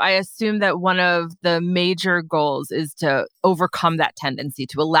photograph, I assume that one of the major goals is to overcome that tendency,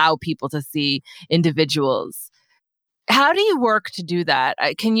 to allow people to see individuals. How do you work to do that?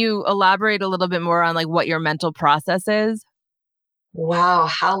 Can you elaborate a little bit more on what your mental process is? Wow,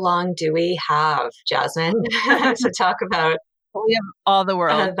 how long do we have, Jasmine, to talk about? We have all the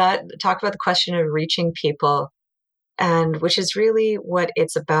world. Talk about the question of reaching people, and which is really what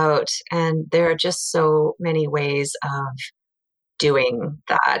it's about. And there are just so many ways of doing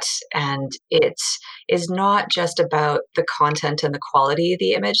that. And it is not just about the content and the quality of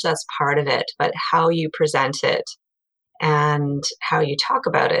the image, that's part of it, but how you present it and how you talk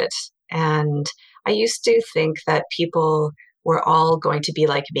about it. And I used to think that people were all going to be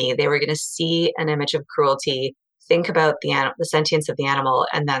like me. They were going to see an image of cruelty, think about the sentience of the animal,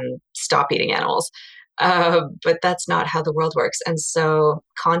 and then stop eating animals. But that's not how the world works. And so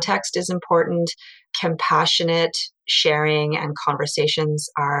context is important. Compassionate sharing and conversations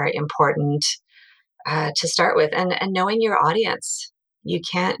are important to start with. And knowing your audience. You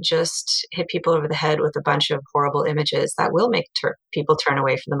can't just hit people over the head with a bunch of horrible images. That will make people turn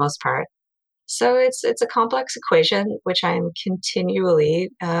away for the most part. So it's a complex equation, which I'm continually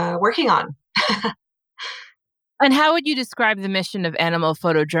working on. And how would you describe the mission of animal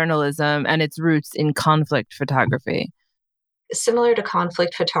photojournalism and its roots in conflict photography? Similar to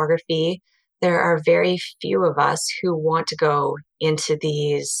conflict photography, there are very few of us who want to go into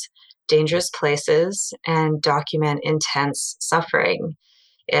these dangerous places and document intense suffering.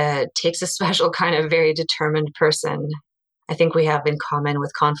 It takes a special kind of very determined person. I think we have in common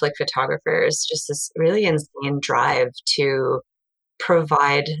with conflict photographers just this really insane drive to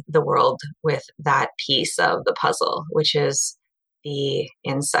provide the world with that piece of the puzzle, which is the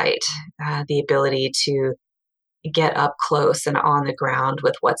insight, the ability to get up close and on the ground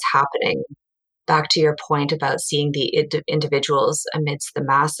with what's happening. Back to your point about seeing the individuals amidst the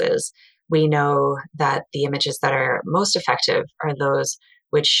masses, we know that the images that are most effective are those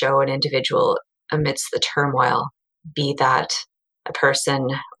which show an individual amidst the turmoil, be that a person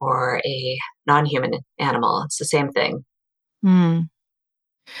or a non human animal. It's the same thing. Hmm.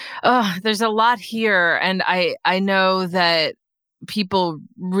 Oh, there's a lot here. And I know that people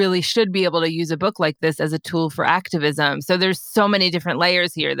really should be able to use a book like this as a tool for activism. So there's so many different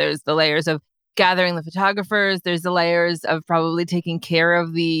layers here. There's the layers of gathering the photographers, there's the layers of probably taking care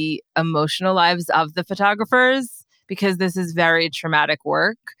of the emotional lives of the photographers, because this is very traumatic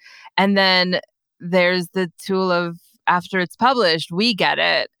work. And then there's the tool of, after it's published, we get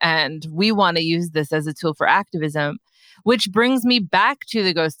it and we want to use this as a tool for activism, which brings me back to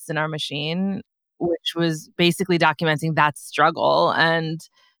The Ghosts in Our Machine, which was basically documenting that struggle. And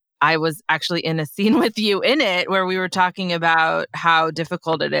I was actually in a scene with you in it where we were talking about how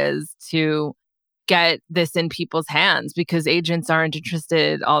difficult it is to get this in people's hands, because agents aren't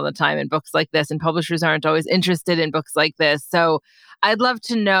interested all the time in books like this and publishers aren't always interested in books like this. So I'd love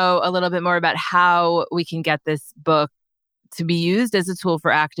to know a little bit more about how we can get this book to be used as a tool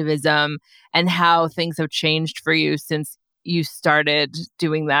for activism and how things have changed for you since you started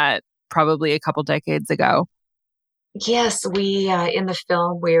doing that probably a couple decades ago. Yes, we in the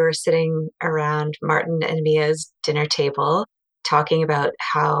film we were sitting around Martin and Mia's dinner table talking about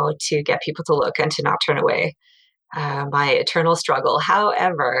how to get people to look and to not turn away. My eternal struggle.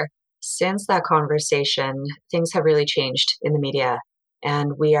 However, since that conversation, things have really changed in the media,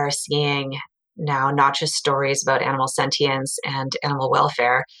 and we are seeing now not just stories about animal sentience and animal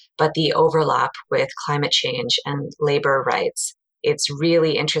welfare, but the overlap with climate change and labor rights. It's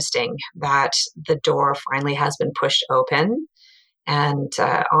really interesting that the door finally has been pushed open and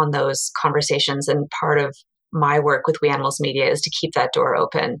on those conversations. And part of my work with We Animals Media is to keep that door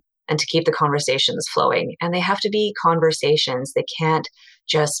open and to keep the conversations flowing. And they have to be conversations. They can't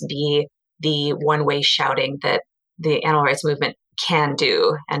just be the one-way shouting that the animal rights movement can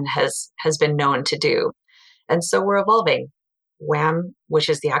do and has been known to do. And so we're evolving. WHAM, which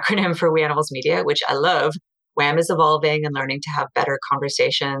is the acronym for We Animals Media, which I love. WHAM is evolving and learning to have better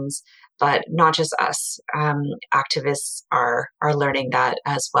conversations, but not just us. Activists are learning that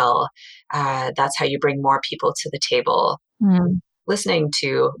as well. That's how you bring more people to the table. Mm. Listening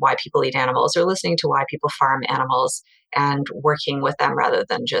to why people eat animals or listening to why people farm animals and working with them rather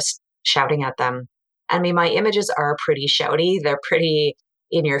than just shouting at them. I mean, my images are pretty shouty. They're pretty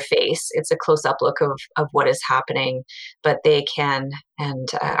in your face. It's a close up look of what is happening, but they can and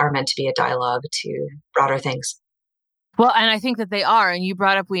are meant to be a dialogue to broader things. Well, and I think that they are. And you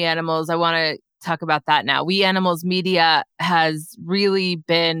brought up We Animals. I want to talk about that now. We Animals Media has really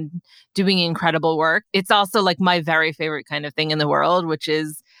been doing incredible work. It's also like my very favorite kind of thing in the world, which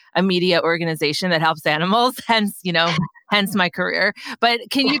is a media organization that helps animals, hence my career. But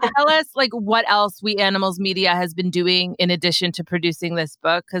can you tell us like what else We Animals Media has been doing in addition to producing this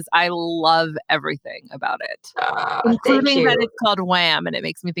book? Because I love everything about it, including that it's called Wham, and it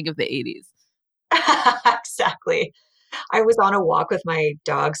makes me think of the 80s. Exactly. I was on a walk with my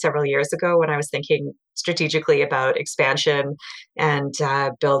dog several years ago when I was thinking strategically about expansion and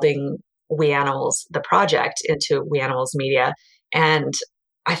building We Animals, the project, into We Animals Media. And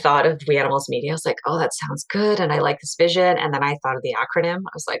I thought of We Animals Media. I was like, oh, that sounds good. And I like this vision. And then I thought of the acronym.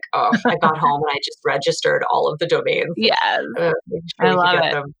 I was like, oh, I got home and I just registered all of the domains. Yes. Making sure I we could love get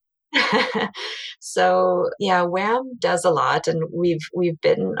it. them. So yeah, WHAM does a lot, and we've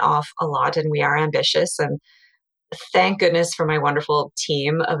bitten off a lot, and we are ambitious. And thank goodness for my wonderful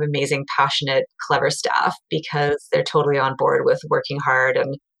team of amazing, passionate, clever staff, because they're totally on board with working hard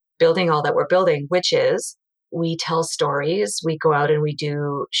and building all that we're building, which is we tell stories, we go out and we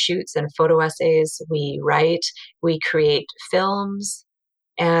do shoots and photo essays, we write, we create films.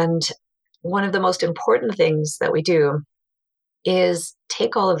 And one of the most important things that we do is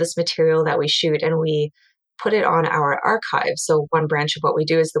take all of this material that we shoot and we put it on our archive. So one branch of what we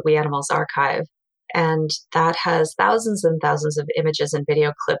do is the We Animals Archive. And that has thousands and thousands of images and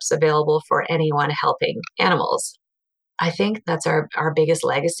video clips available for anyone helping animals. I think that's our biggest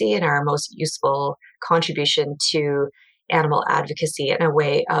legacy and our most useful contribution to animal advocacy and a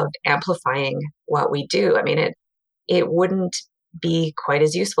way of amplifying what we do. I mean, it wouldn't be quite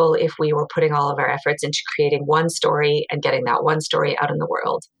as useful if we were putting all of our efforts into creating one story and getting that one story out in the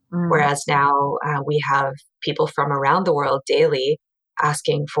world. Whereas now we have people from around the world daily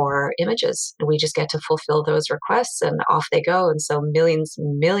asking for images, and we just get to fulfill those requests and off they go. And so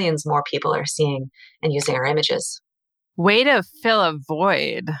millions more people are seeing and using our images. Way to fill a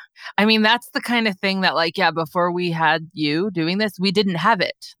void. I mean, that's the kind of thing that, like, yeah, before we had you doing this, we didn't have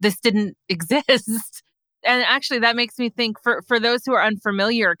it. This didn't exist. And actually, that makes me think, for those who are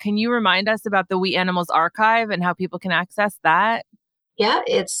unfamiliar, can you remind us about the We Animals Archive and how people can access that? Yeah,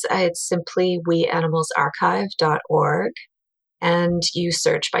 it's simply weanimalsarchive.org. And you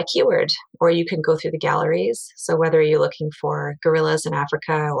search by keyword, or you can go through the galleries. So whether you're looking for gorillas in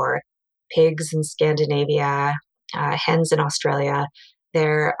Africa or pigs in Scandinavia, hens in Australia,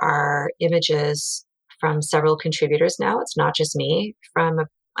 there are images from several contributors now. It's not just me, from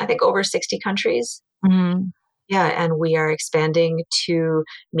I think over 60 countries. Mm-hmm. Yeah, and we are expanding to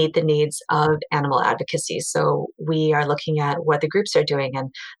meet the needs of animal advocacy. So we are looking at what the groups are doing,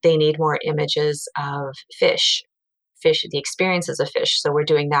 and they need more images of fish, the experiences of fish. So we're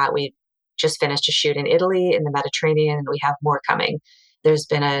doing that. We just finished a shoot in Italy, in the Mediterranean, and we have more coming. There's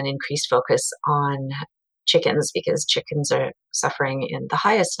been an increased focus on chickens because chickens are suffering in the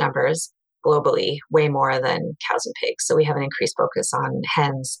highest numbers globally, way more than cows and pigs. So we have an increased focus on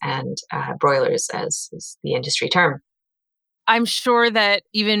hens and broilers, as is the industry term. I'm sure that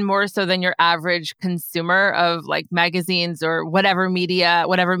even more so than your average consumer of like magazines or whatever media,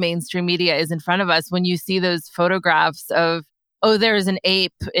 whatever mainstream media is in front of us, when you see those photographs of, oh, there's an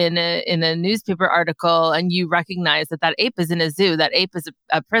ape in a newspaper article, and you recognize that that ape is in a zoo, that ape is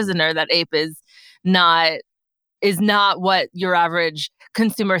a prisoner, that ape is not what your average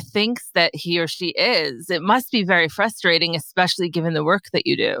consumer thinks that he or she is. It must be very frustrating, especially given the work that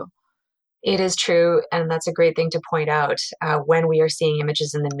you do. It is true, and that's a great thing to point out. When we are seeing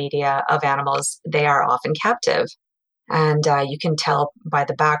images in the media of animals, they are often captive. And you can tell by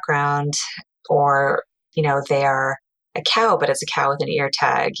the background, or, they are a cow, but it's a cow with an ear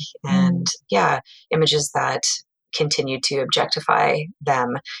tag. And images that continue to objectify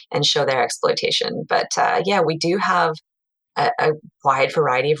them and show their exploitation. But we do have a wide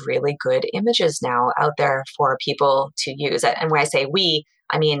variety of really good images now out there for people to use. And when I say we,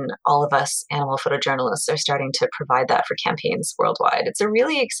 I mean all of us animal photojournalists are starting to provide that for campaigns worldwide. It's a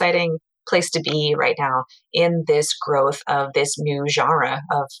really exciting place to be right now in this growth of this new genre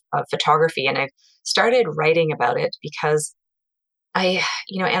of photography. And I started writing about it because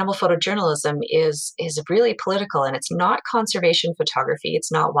animal photojournalism is really political, and it's not conservation photography.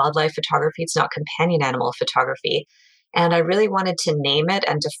 It's not wildlife photography. It's not companion animal photography. And I really wanted to name it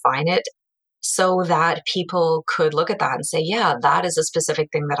and define it so that people could look at that and say, yeah, that is a specific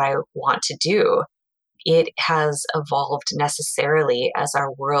thing that I want to do. It has evolved necessarily as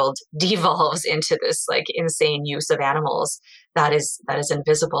our world devolves into this like insane use of animals that is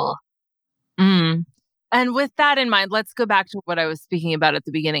invisible. Mm. And with that in mind, let's go back to what I was speaking about at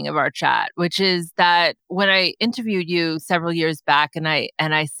the beginning of our chat, which is that when I interviewed you several years back and I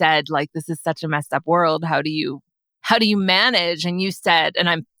said, like, this is such a messed up world, how do you manage? And you said, and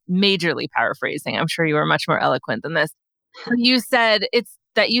I'm majorly paraphrasing, I'm sure you were much more eloquent than this. You said it's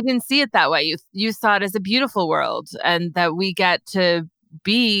that you didn't see it that way. You saw it as a beautiful world, and that we get to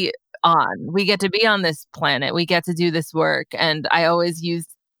be on this planet. We get to do this work. And I always used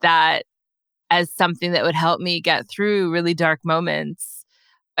that as something that would help me get through really dark moments.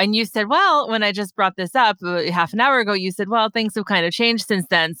 And you said, well, when I just brought this up half an hour ago, you said, well, things have kind of changed since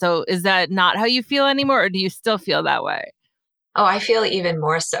then. So is that not how you feel anymore, or do you still feel that way? Oh, I feel even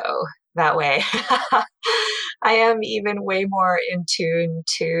more so that way. I am even way more in tune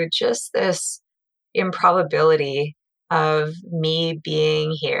to just this improbability of me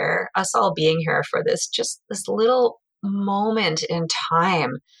being here, us all being here for this little moment in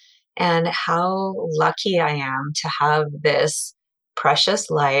time, and how lucky I am to have this precious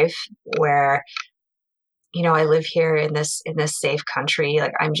life where I live here in this safe country.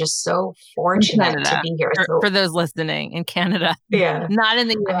 Like, I'm just so fortunate to be here. For those listening in Canada, yeah, not in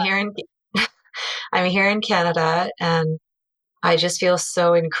the US. I'm here in Canada, and I just feel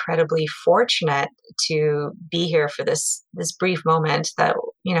so incredibly fortunate to be here for this brief moment that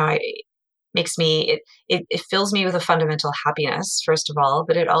makes me, it fills me with a fundamental happiness, first of all,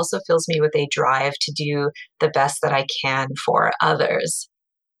 but it also fills me with a drive to do the best that I can for others.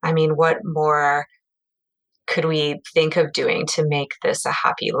 I mean, what more could we think of doing to make this a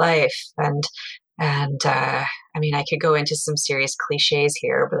happy life? And I mean, I could go into some serious cliches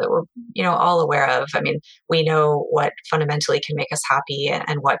here, but that we're, all aware of. I mean, we know what fundamentally can make us happy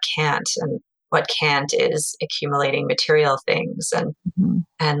and what can't. And what can't is accumulating material things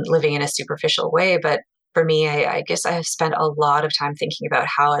and living in a superficial way. But for me, I guess I have spent a lot of time thinking about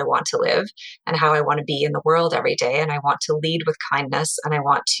how I want to live and how I want to be in the world every day. And I want to lead with kindness and I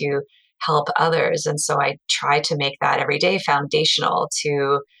want to help others. And so I try to make that every day foundational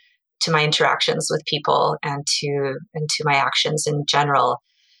to my interactions with people and to my actions in general.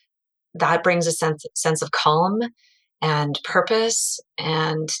 That brings a sense of calm and purpose,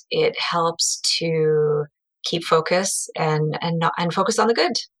 and it helps to keep focus and focus on the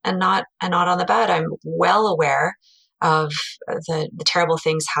good and not on the bad. I'm well aware of the terrible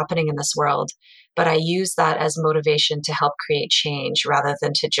things happening in this world, but I use that as motivation to help create change rather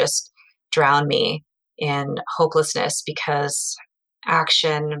than to just drown me in hopelessness, because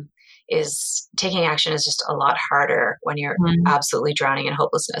taking action is just a lot harder when you're absolutely drowning in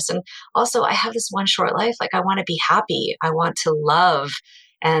hopelessness. And also, I have this one short life. Like, I want to be happy. I want to love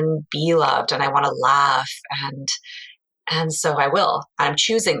and be loved, and I want to laugh. And so I will. I'm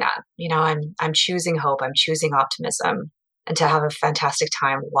choosing that. I'm choosing hope. I'm choosing optimism, and to have a fantastic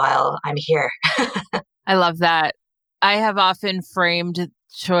time while I'm here. I love that. I have often framed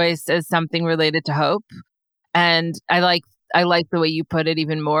choice as something related to hope. And I like the way you put it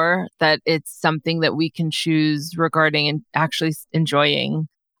even more, that it's something that we can choose regarding and actually enjoying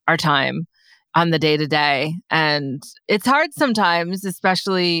our time on the day to day. And it's hard sometimes,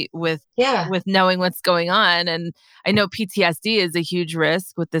 especially with knowing what's going on. And I know PTSD is a huge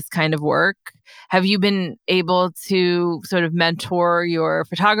risk with this kind of work. Have you been able to sort of mentor your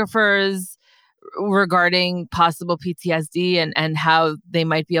photographers regarding possible PTSD and how they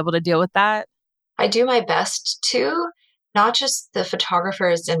might be able to deal with that? I do my best to. Not just the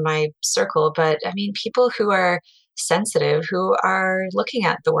photographers in my circle, but I mean, people who are sensitive, who are looking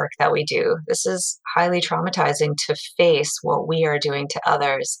at the work that we do. This is highly traumatizing to face what we are doing to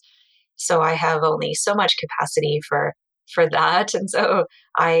others. So I have only so much capacity for that. And so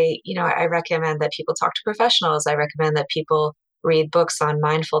I recommend that people talk to professionals. I recommend that people read books on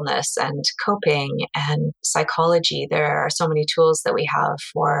mindfulness and coping and psychology. There are so many tools that we have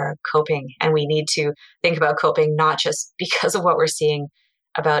for coping, and we need to think about coping not just because of what we're seeing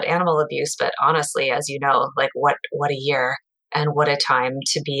about animal abuse, but honestly, as you know, like what a year and what a time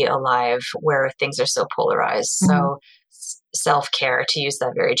to be alive where things are so polarized. So self-care, to use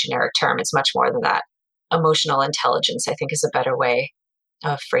that very generic term, it's much more than that. Emotional intelligence, I think, is a better way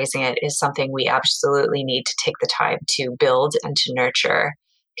of phrasing it, is something we absolutely need to take the time to build and to nurture,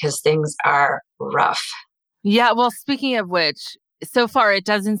 because things are rough. Yeah. Well, speaking of which, so far it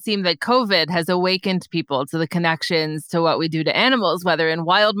doesn't seem that COVID has awakened people to the connections to what we do to animals, whether in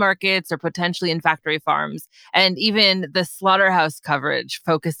wild markets or potentially in factory farms. And even the slaughterhouse coverage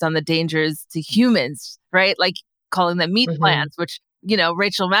focused on the dangers to humans, right? Like calling them meat plants, which,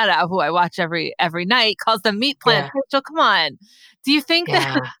 Rachel Maddow, who I watch every night, calls them meat plants. Yeah. Rachel, come on. Do you think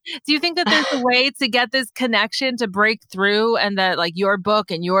that there's a way to get this connection to break through, and that like your book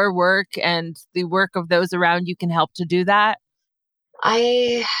and your work and the work of those around you can help to do that?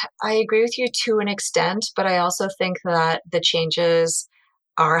 I agree with you to an extent, but I also think that the changes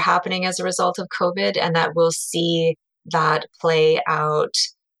are happening as a result of COVID, and that we'll see that play out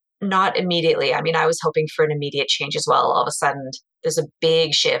not immediately. I mean, I was hoping for an immediate change as well. All of a sudden, there's a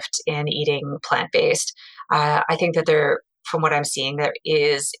big shift in eating plant-based. I think that from what I'm seeing, there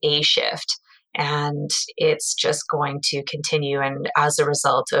is a shift, and it's just going to continue. And as a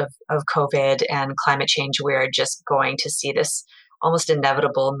result of COVID and climate change, we're just going to see this almost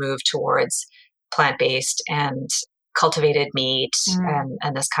inevitable move towards plant-based and cultivated meat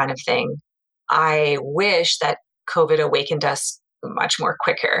and this kind of thing. I wish that COVID awakened us much more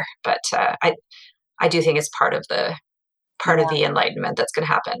quicker, but I do think it's part of the enlightenment that's going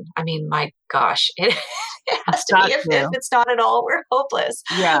to happen. I mean, my gosh, it has to be. If it's not at all, we're hopeless.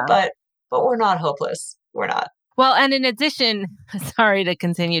 Yeah, but we're not hopeless. We're not. Well, and in addition, sorry to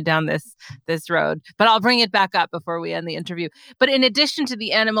continue down this road, but I'll bring it back up before we end the interview. But in addition to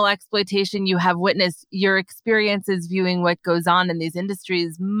the animal exploitation you have witnessed, your experiences viewing what goes on in these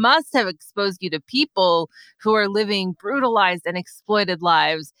industries must have exposed you to people who are living brutalized and exploited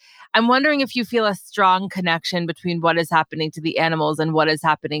lives. I'm wondering if you feel a strong connection between what is happening to the animals and what is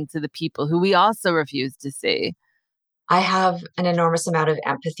happening to the people who we also refuse to see. I have an enormous amount of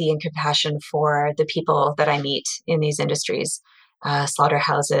empathy and compassion for the people that I meet in these industries,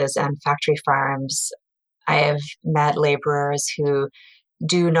 slaughterhouses and factory farms. I have met laborers who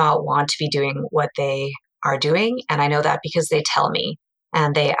do not want to be doing what they are doing. And I know that because they tell me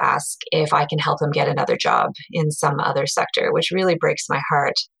and they ask if I can help them get another job in some other sector, which really breaks my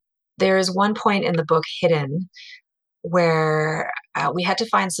heart. There's one point in the book, Hidden, where we had to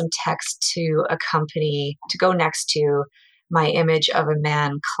find some text to accompany, to go next to my image of a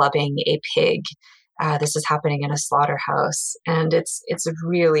man clubbing a pig. This is happening in a slaughterhouse, and it's a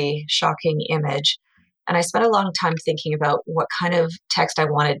really shocking image. And I spent a long time thinking about what kind of text I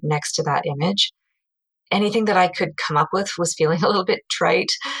wanted next to that image. Anything that I could come up with was feeling a little bit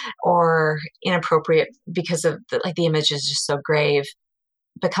trite or inappropriate because of the image is just so grave.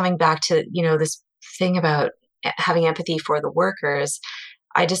 But coming back to, this thing about having empathy for the workers,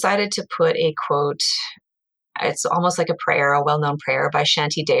 I decided to put a quote. It's almost like a prayer, a well-known prayer by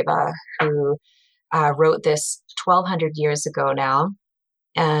Shanti Deva, who wrote this 1,200 years ago now.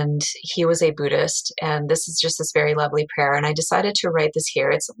 And he was a Buddhist. And this is just this very lovely prayer. And I decided to write this here.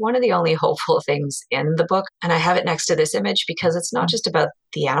 It's one of the only hopeful things in the book. And I have it next to this image because it's not just about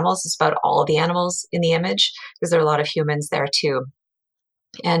the animals, it's about all the animals in the image, because there are a lot of humans there too.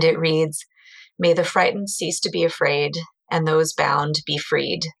 And it reads, "May the frightened cease to be afraid, and those bound be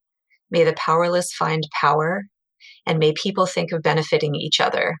freed. May the powerless find power, and may people think of benefiting each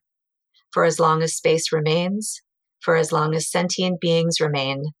other. For as long as space remains, for as long as sentient beings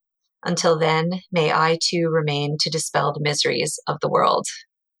remain, until then, may I too remain to dispel the miseries of the world."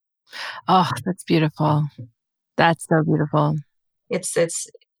 Oh, that's beautiful. That's so beautiful. It's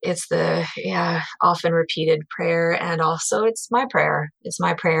the often repeated prayer, and also it's my prayer. It's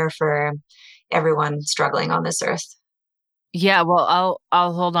my prayer for everyone struggling on this earth. Yeah, well,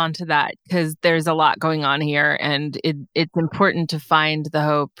 I'll hold on to that because there's a lot going on here, and it's important to find the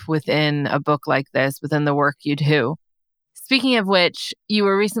hope within a book like this, within the work you do. Speaking of which, you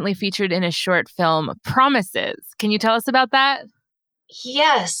were recently featured in a short film, Promises. Can you tell us about that?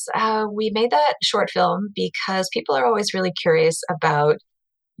 Yes, we made that short film because people are always really curious about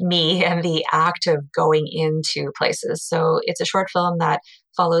me and the act of going into places. So it's a short film that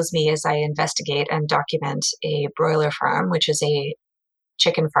follows me as I investigate and document a broiler farm, which is a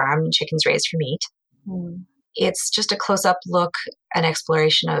chicken farm, chickens raised for meat. It's just a close-up look, an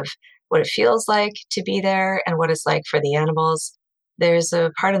exploration of what it feels like to be there and what it's like for the animals. There's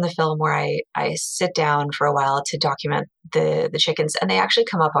a part in the film where I sit down for a while to document the chickens, and they actually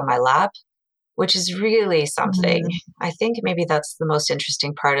come up on my lap, which is really something. I think maybe that's the most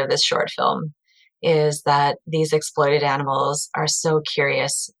interesting part of this short film, is that these exploited animals are so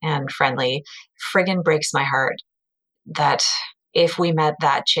curious and friendly. Friggin' breaks my heart that if we met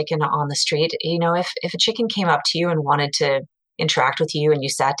that chicken on the street, if a chicken came up to you and wanted to interact with you and you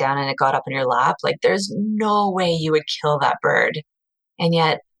sat down and it got up in your lap, there's no way you would kill that bird. And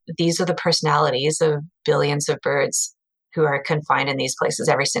yet these are the personalities of billions of birds who are confined in these places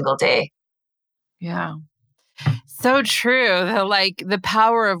every single day. Yeah. So true. The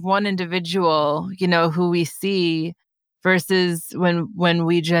power of one individual, who we see versus when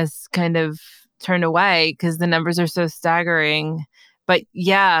we just kind of turn away because the numbers are so staggering. But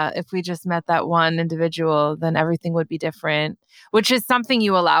yeah, if we just met that one individual, then everything would be different, which is something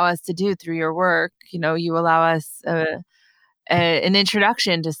you allow us to do through your work. You allow us an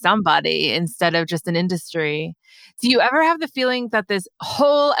introduction to somebody instead of just an industry. Do you ever have the feeling that this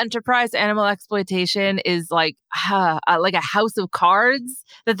whole enterprise animal exploitation is like a house of cards,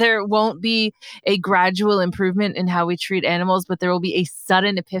 that there won't be a gradual improvement in how we treat animals, but there will be a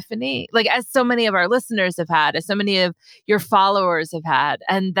sudden epiphany, as so many of our listeners have had, as so many of your followers have had,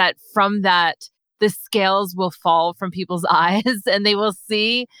 and that from that, the scales will fall from people's eyes and they will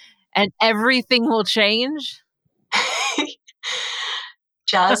see and everything will change?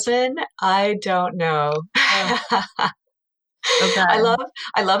 Jasmine, I don't know. Okay.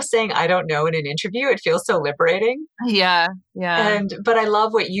 I love saying I don't know in an interview. It feels so liberating. Yeah. But I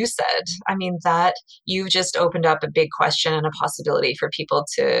love what you said. I mean, that you've just opened up a big question and a possibility for people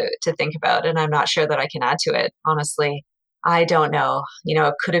to think about. And I'm not sure that I can add to it, honestly. I don't know.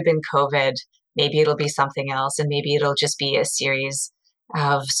 It could have been COVID. Maybe it'll be something else, and maybe it'll just be a series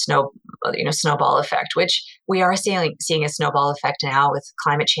of snowball effect, which we are seeing a snowball effect now with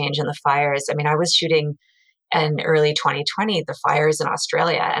climate change and the fires. I mean, I was shooting in early 2020, the fires in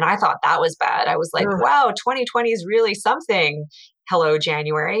Australia, and I thought that was bad. I was like, wow, 2020 is really something. Hello,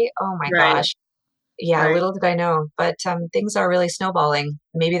 January. Oh my gosh. Yeah, right. Little did I know. But things are really snowballing.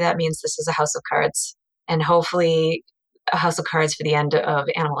 Maybe that means this is a house of cards, and hopefully a house of cards for the end of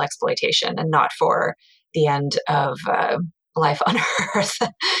animal exploitation and not for the end of life on Earth if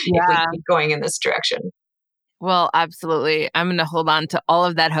we keep going in this direction. Well, absolutely. I'm going to hold on to all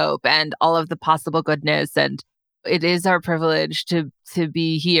of that hope and all of the possible goodness. And it is our privilege to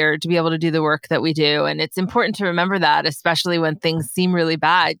be here, to be able to do the work that we do. And it's important to remember that, especially when things seem really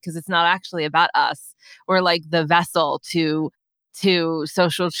bad, because it's not actually about us. We're like the vessel to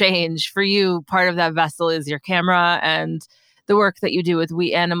social change. For you, part of that vessel is your camera and the work that you do with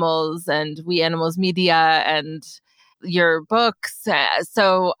We Animals and We Animals Media and your books.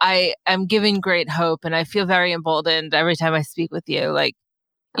 So I am giving great hope, and I feel very emboldened every time I speak with you. Like,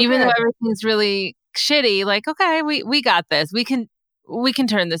 even though everything's really shitty, like, okay, we got this. We can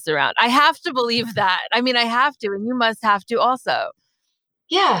turn this around. I have to believe that. I mean, I have to, and you must have to also.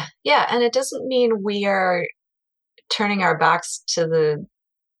 Yeah. And it doesn't mean we are turning our backs to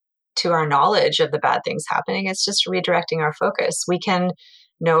our knowledge of the bad things happening. It's just redirecting our focus. We can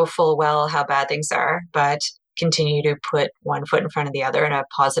know full well how bad things are, but continue to put one foot in front of the other in a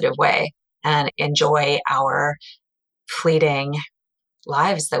positive way and enjoy our fleeting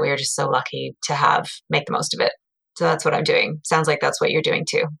lives that we are just so lucky to have, make the most of it. So that's what I'm doing. Sounds like that's what you're doing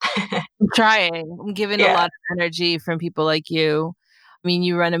too. I'm trying. I'm giving a lot of energy from people like you. I mean,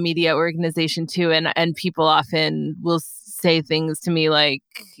 you run a media organization too, and people often will say things to me like,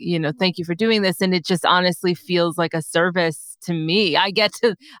 thank you for doing this. And it just honestly feels like a service to me. I get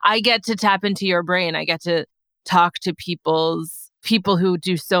to tap into your brain. I get to talk to people who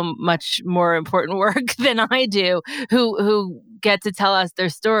do so much more important work than I do, who get to tell us their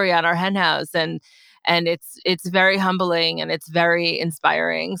story on our henhouse. And it's very humbling and it's very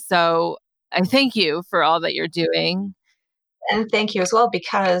inspiring. So I thank you for all that you're doing. And thank you as well,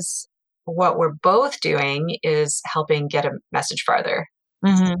 because what we're both doing is helping get a message farther.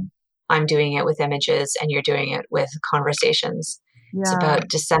 Mm-hmm. I'm doing it with images and you're doing it with conversations. Yeah. It's about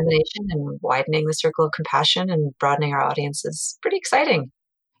dissemination and widening the circle of compassion and broadening our audience. It's pretty exciting.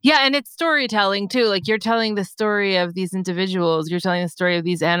 Yeah, and it's storytelling too. Like, you're telling the story of these individuals. You're telling the story of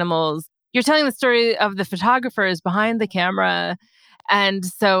these animals. You're telling the story of the photographers behind the camera. And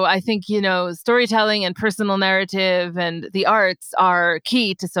so I think, storytelling and personal narrative and the arts are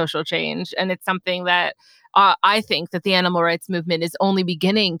key to social change. And it's something that I think that the animal rights movement is only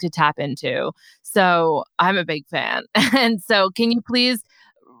beginning to tap into. So I'm a big fan. And so can you please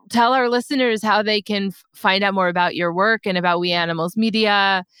tell our listeners how they can find out more about your work and about We Animals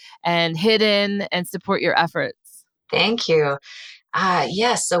Media and Hidden and support your efforts? Thank you.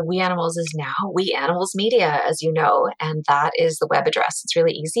 Yes, so We Animals is now We Animals Media, as you know, and that is the web address. It's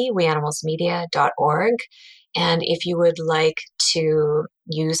really easy, weanimalsmedia.org. And if you would like to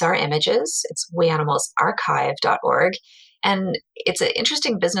use our images, it's weanimalsarchive.org. And it's an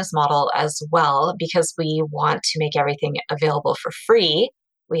interesting business model as well, because we want to make everything available for free.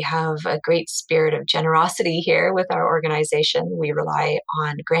 We have a great spirit of generosity here with our organization. We rely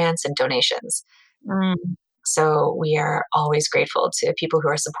on grants and donations. So we are always grateful to people who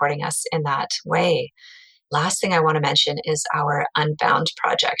are supporting us in that way. Last thing I want to mention is our Unbound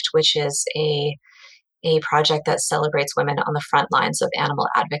project, which is a project that celebrates women on the front lines of animal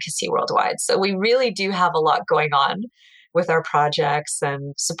advocacy worldwide. So we really do have a lot going on with our projects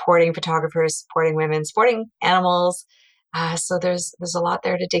and supporting photographers, supporting women, supporting animals. So there's a lot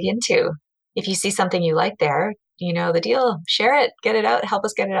there to dig into. If you see something you like there, you know the deal. Share it, get it out, help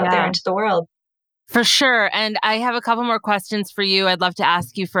us get it out there into the world. For sure. And I have a couple more questions for you. I'd love to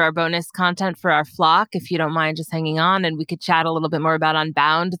ask you for our bonus content for our flock, if you don't mind just hanging on, and we could chat a little bit more about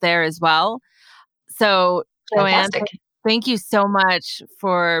Unbound there as well. So, Joanne, thank you so much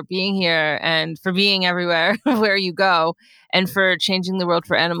for being here and for being everywhere where you go and for changing the world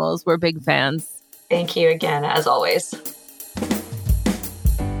for animals. We're big fans. Thank you again, as always.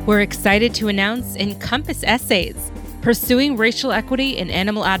 We're excited to announce Encompass Essays, Pursuing Racial Equity in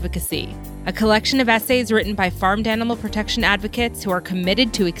Animal Advocacy, a collection of essays written by farmed animal protection advocates who are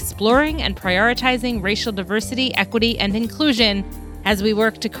committed to exploring and prioritizing racial diversity, equity, and inclusion as we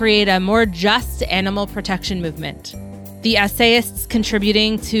work to create a more just animal protection movement. The essayists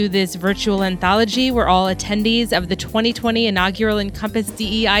contributing to this virtual anthology were all attendees of the 2020 inaugural Encompass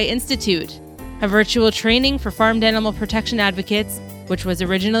DEI Institute, a virtual training for farmed animal protection advocates, which was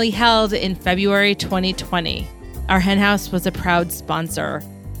originally held in February 2020. Our henhouse was a proud sponsor.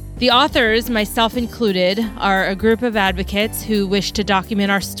 The authors, myself included, are a group of advocates who wish to document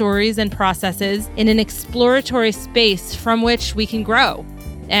our stories and processes in an exploratory space from which we can grow.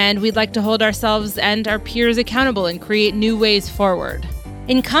 And we'd like to hold ourselves and our peers accountable and create new ways forward.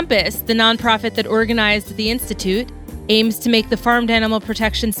 Encompass, the nonprofit that organized the Institute, aims to make the farmed animal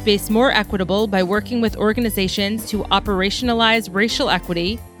protection space more equitable by working with organizations to operationalize racial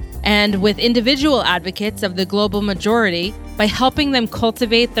equity, and with individual advocates of the global majority by helping them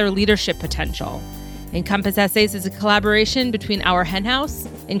cultivate their leadership potential. Encompass Essays is a collaboration between Our Hen House,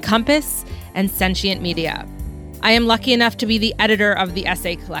 Encompass, and Sentient Media. I am lucky enough to be the editor of the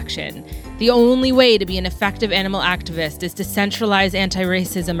essay collection. The only way to be an effective animal activist is to centralize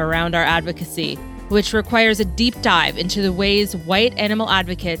anti-racism around our advocacy, which requires a deep dive into the ways white animal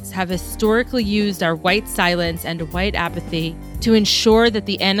advocates have historically used our white silence and white apathy to ensure that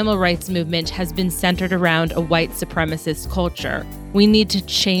the animal rights movement has been centered around a white supremacist culture. We need to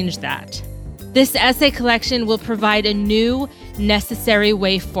change that. This essay collection will provide a new, necessary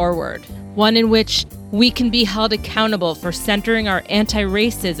way forward, one in which we can be held accountable for centering our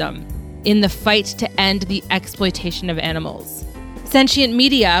anti-racism in the fight to end the exploitation of animals. Sentient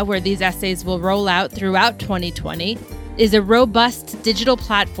Media, where these essays will roll out throughout 2020, is a robust digital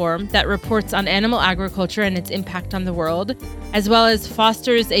platform that reports on animal agriculture and its impact on the world, as well as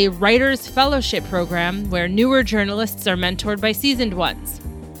fosters a writers' fellowship program where newer journalists are mentored by seasoned ones.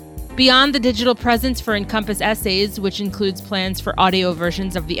 Beyond the digital presence for Encompass Essays, which includes plans for audio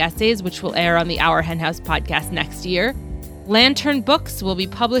versions of the essays, which will air on the Our Hen House podcast next year, Lantern Books will be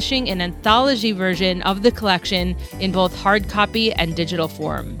publishing an anthology version of the collection in both hard copy and digital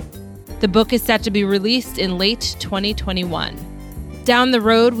form. The book is set to be released in late 2021. Down the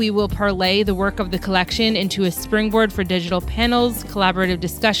road, we will parlay the work of the collection into a springboard for digital panels, collaborative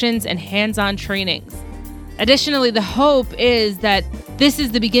discussions, and hands-on trainings. Additionally, the hope is that this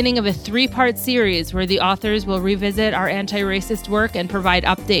is the beginning of a 3-part series where the authors will revisit our anti-racist work and provide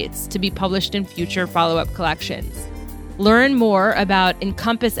updates to be published in future follow-up collections. Learn more about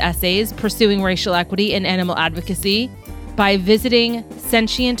Encompass Essays Pursuing Racial Equity in Animal Advocacy by visiting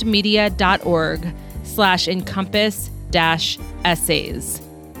sentientmedia.org/encompass-essays.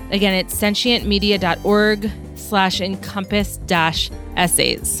 Again, it's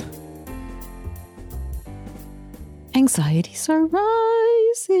sentientmedia.org/encompass-essays. Anxieties are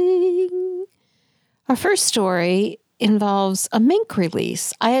rising. Our first story involves a mink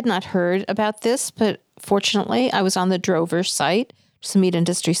release. I had not heard about this, but fortunately, I was on the Drover site, which is a meat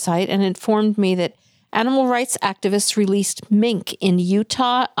industry site, and it informed me that animal rights activists released mink in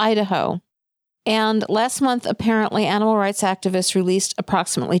Utah, Idaho. And last month, apparently, animal rights activists released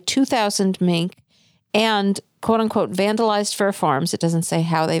approximately 2,000 mink and, quote-unquote, vandalized fur farms. It doesn't say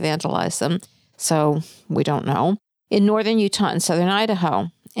how they vandalized them, so we don't know, in northern Utah and southern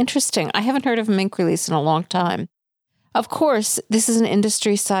Idaho. Interesting. I haven't heard of a mink release in a long time. Of course, this is an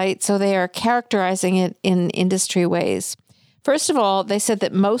industry site, so they are characterizing it in industry ways. First of all, they said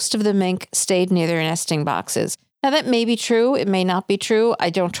that most of the mink stayed near their nesting boxes. Now, that may be true. It may not be true. I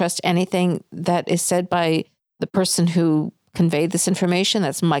don't trust anything that is said by the person who conveyed this information.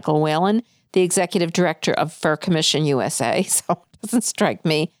 That's Michael Whalen, the executive director of Fur Commission USA. So it doesn't strike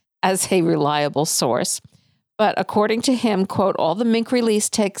me as a reliable source. But according to him, quote, all the mink release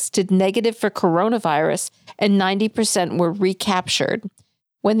tested negative for coronavirus and 90% were recaptured.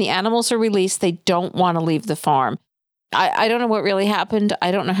 When the animals are released, they don't want to leave the farm. I don't know what really happened.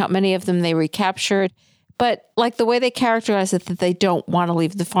 I don't know how many of them they recaptured. But like the way they characterize it, that they don't want to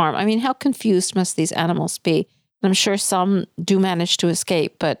leave the farm. I mean, how confused must these animals be? I'm sure some do manage to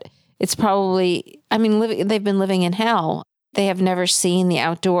escape, but it's probably, I mean, they've been living in hell. They have never seen the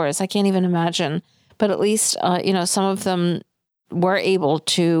outdoors. I can't even imagine. But at least, some of them were able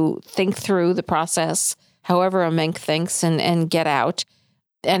to think through the process, however a mink thinks, and get out.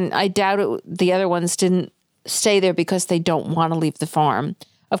 And I doubt the other ones didn't stay there because they don't want to leave the farm.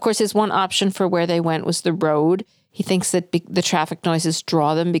 Of course, his one option for where they went was the road. He thinks that the traffic noises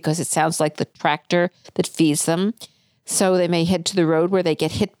draw them because it sounds like the tractor that feeds them. So they may head to the road where they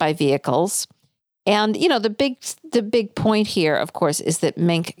get hit by vehicles. And, the big point here, of course, is that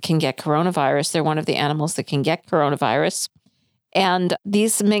mink can get coronavirus. They're one of the animals that can get coronavirus. And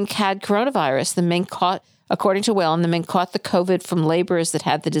these mink had coronavirus. The mink caught, according to Whalen, the mink caught the COVID from laborers that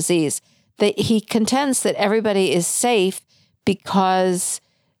had the disease. He contends that everybody is safe because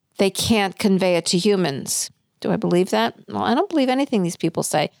they can't convey it to humans. Do I believe that? Well, I don't believe anything these people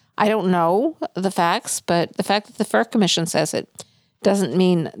say. I don't know the facts, but the fact that the Fur Commission says it doesn't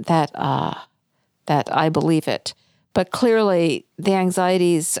mean that I believe it. But clearly, the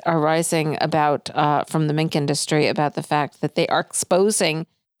anxieties are rising from the mink industry about the fact that they are exposing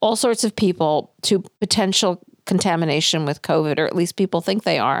all sorts of people to potential contamination with COVID, or at least people think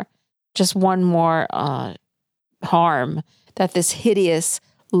they are. Just one more harm that this hideous,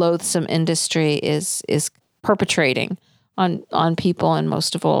 loathsome industry is perpetrating on people, and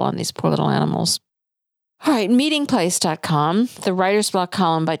most of all on these poor little animals. All right, meetingplace.com, the writer's block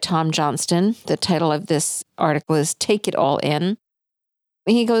column by Tom Johnston. The title of this article is Take It All In.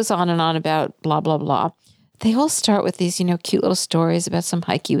 He goes on and on about blah, blah, blah. They all start with these, cute little stories about some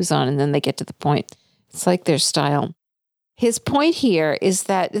hike he was on, and then they get to the point. It's like their style. His point here is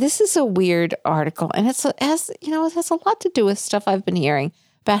that this is a weird article, and it has a lot to do with stuff I've been hearing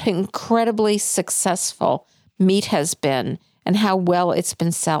about how incredibly successful meat has been and how well it's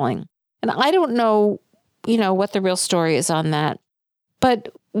been selling. And I don't know, what the real story is on that. But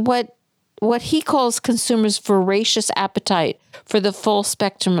what he calls consumers' voracious appetite for the full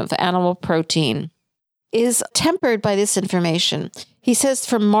spectrum of animal protein is tempered by this information. He says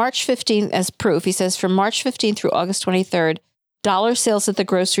from March 15th, as proof, he says from March 15th through August 23rd, dollar sales at the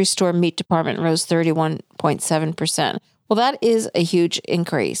grocery store meat department rose 31.7%. Well, that is a huge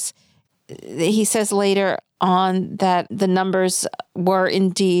increase. He says later on that the numbers were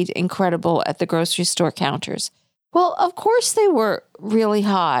indeed incredible at the grocery store counters. Well, of course they were really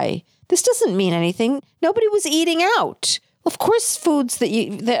high. This doesn't mean anything. Nobody was eating out. Of course, foods that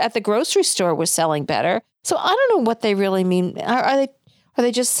at the grocery store was selling better. So I don't know what they really mean. Are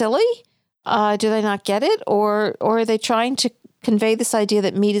they just silly? Do they not get it, or are they trying to convey this idea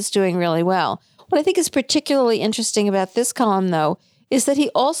that meat is doing really well? What I think is particularly interesting about this column, though, is that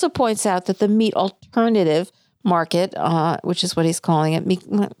he also points out that the meat alternative market, which is what he's calling it,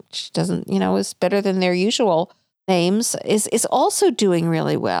 which doesn't, is better than their usual names, is also doing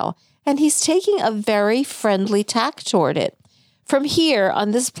really well. And he's taking a very friendly tack toward it. From here,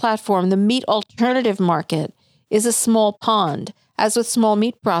 on this platform, the meat alternative market is a small pond. As with small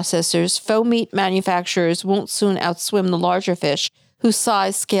meat processors, faux meat manufacturers won't soon outswim the larger fish, whose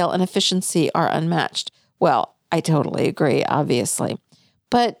size, scale, and efficiency are unmatched. Well, I totally agree, obviously.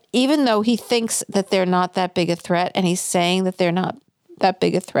 But even though he thinks that they're not that big a threat, and he's saying that they're not that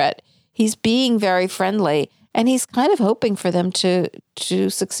big a threat, he's being very friendly. And he's kind of hoping for them to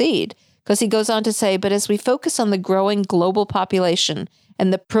succeed, because he goes on to say, but as we focus on the growing global population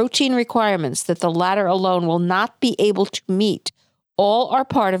and the protein requirements that the latter alone will not be able to meet, all are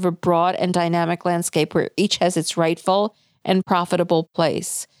part of a broad and dynamic landscape where each has its rightful and profitable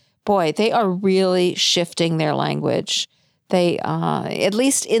place. Boy, they are really shifting their language. They, at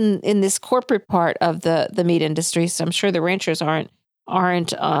least in this corporate part of the meat industry, so I'm sure the ranchers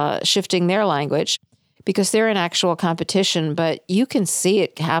aren't shifting their language, because they're in actual competition, but you can see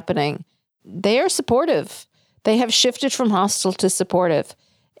it happening. They are supportive. They have shifted from hostile to supportive.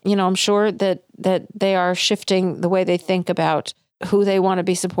 I'm sure that they are shifting the way they think about who they want to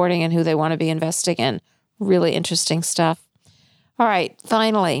be supporting and who they want to be investing in. Really interesting stuff. All right,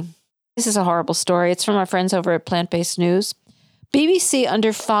 finally, this is a horrible story. It's from our friends over at Plant-Based News. BBC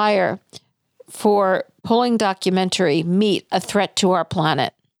under fire for pulling documentary Meat, a Threat to Our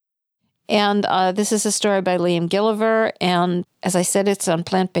Planet. And this is a story by Liam Gilliver. And as I said, it's on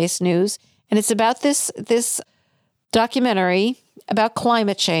Plant-Based News. And it's about this documentary about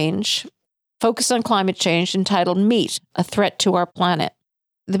climate change, focused on climate change, entitled Meat, a Threat to Our Planet.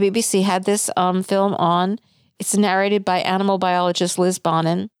 The BBC had this film on. It's narrated by animal biologist Liz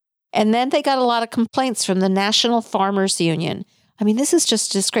Bonin. And then they got a lot of complaints from the National Farmers Union. I mean, this is just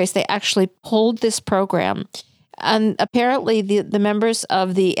a disgrace. They actually pulled this program. And apparently the members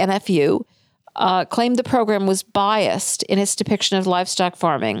of the NFU claimed the program was biased in its depiction of livestock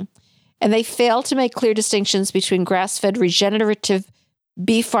farming. And they failed to make clear distinctions between grass-fed regenerative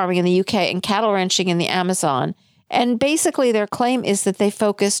beef farming in the UK and cattle ranching in the Amazon. And basically their claim is that they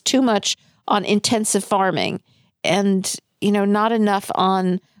focus too much on intensive farming and, not enough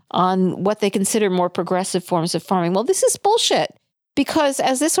on what they consider more progressive forms of farming. Well, this is bullshit, because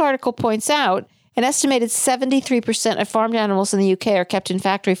as this article points out, an estimated 73% of farmed animals in the UK are kept in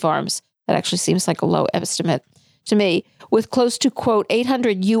factory farms. That actually seems like a low estimate to me, with close to, quote,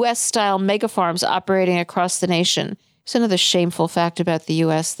 800 U.S.-style mega farms operating across the nation. It's another shameful fact about the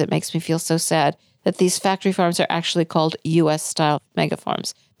U.S. that makes me feel so sad, that these factory farms are actually called U.S.-style mega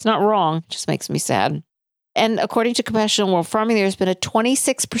farms. It's not wrong, it just makes me sad. And according to Compassionate World Farming, there's been a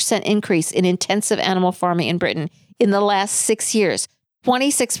 26% increase in intensive animal farming in Britain in the last 6 years.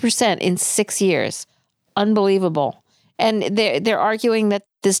 26% in 6 years. Unbelievable. And they're arguing that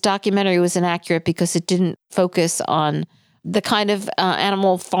this documentary was inaccurate because it didn't focus on the kind of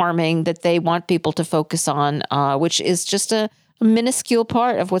animal farming that they want people to focus on, which is just a minuscule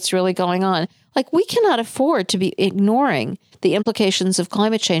part of what's really going on. Like, we cannot afford to be ignoring the implications of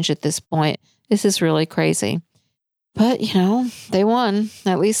climate change at this point. This is really crazy. But, they won,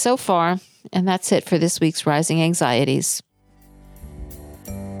 at least so far. And that's it for this week's Rising Anxieties.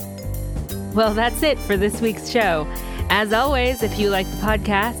 Well, that's it for this week's show. As always, if you like the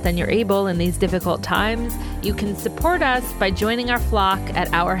podcast and you're able in these difficult times, you can support us by joining our flock at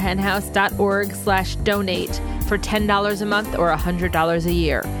ourhenhouse.org/donate for $10 a month or $100 a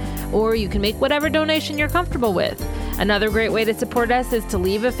year. Or you can make whatever donation you're comfortable with. Another great way to support us is to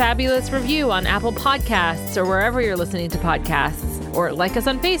leave a fabulous review on Apple Podcasts or wherever you're listening to podcasts, or like us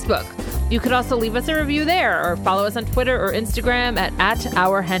on Facebook. You could also leave us a review there or follow us on Twitter or Instagram at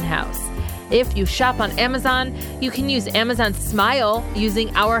 @ourhenhouse. If you shop on Amazon, you can use Amazon Smile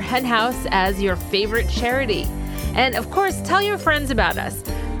using Our Hen House as your favorite charity. And of course, tell your friends about us.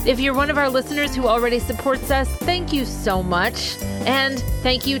 If you're one of our listeners who already supports us, thank you so much. And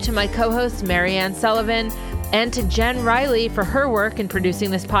thank you to my co-host, Marianne Sullivan, and to Jen Riley for her work in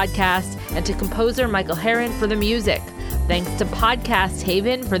producing this podcast, and to composer Michael Heron for the music. Thanks to Podcast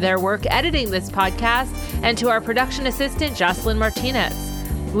Haven for their work editing this podcast, and to our production assistant, Jocelyn Martinez.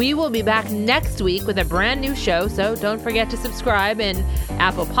 We will be back next week with a brand new show, so don't forget to subscribe in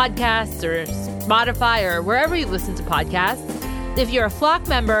Apple Podcasts or Spotify or wherever you listen to podcasts. If you're a Flock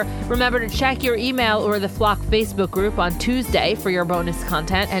member, remember to check your email or the Flock Facebook group on Tuesday for your bonus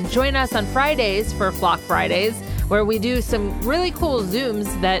content, and join us on Fridays for Flock Fridays, where we do some really cool Zooms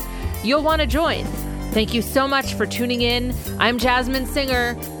that you'll want to join. Thank you so much for tuning in. I'm Jasmine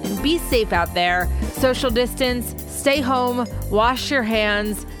Singer, and be safe out there. Social distance, stay home, wash your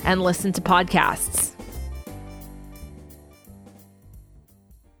hands, and listen to podcasts.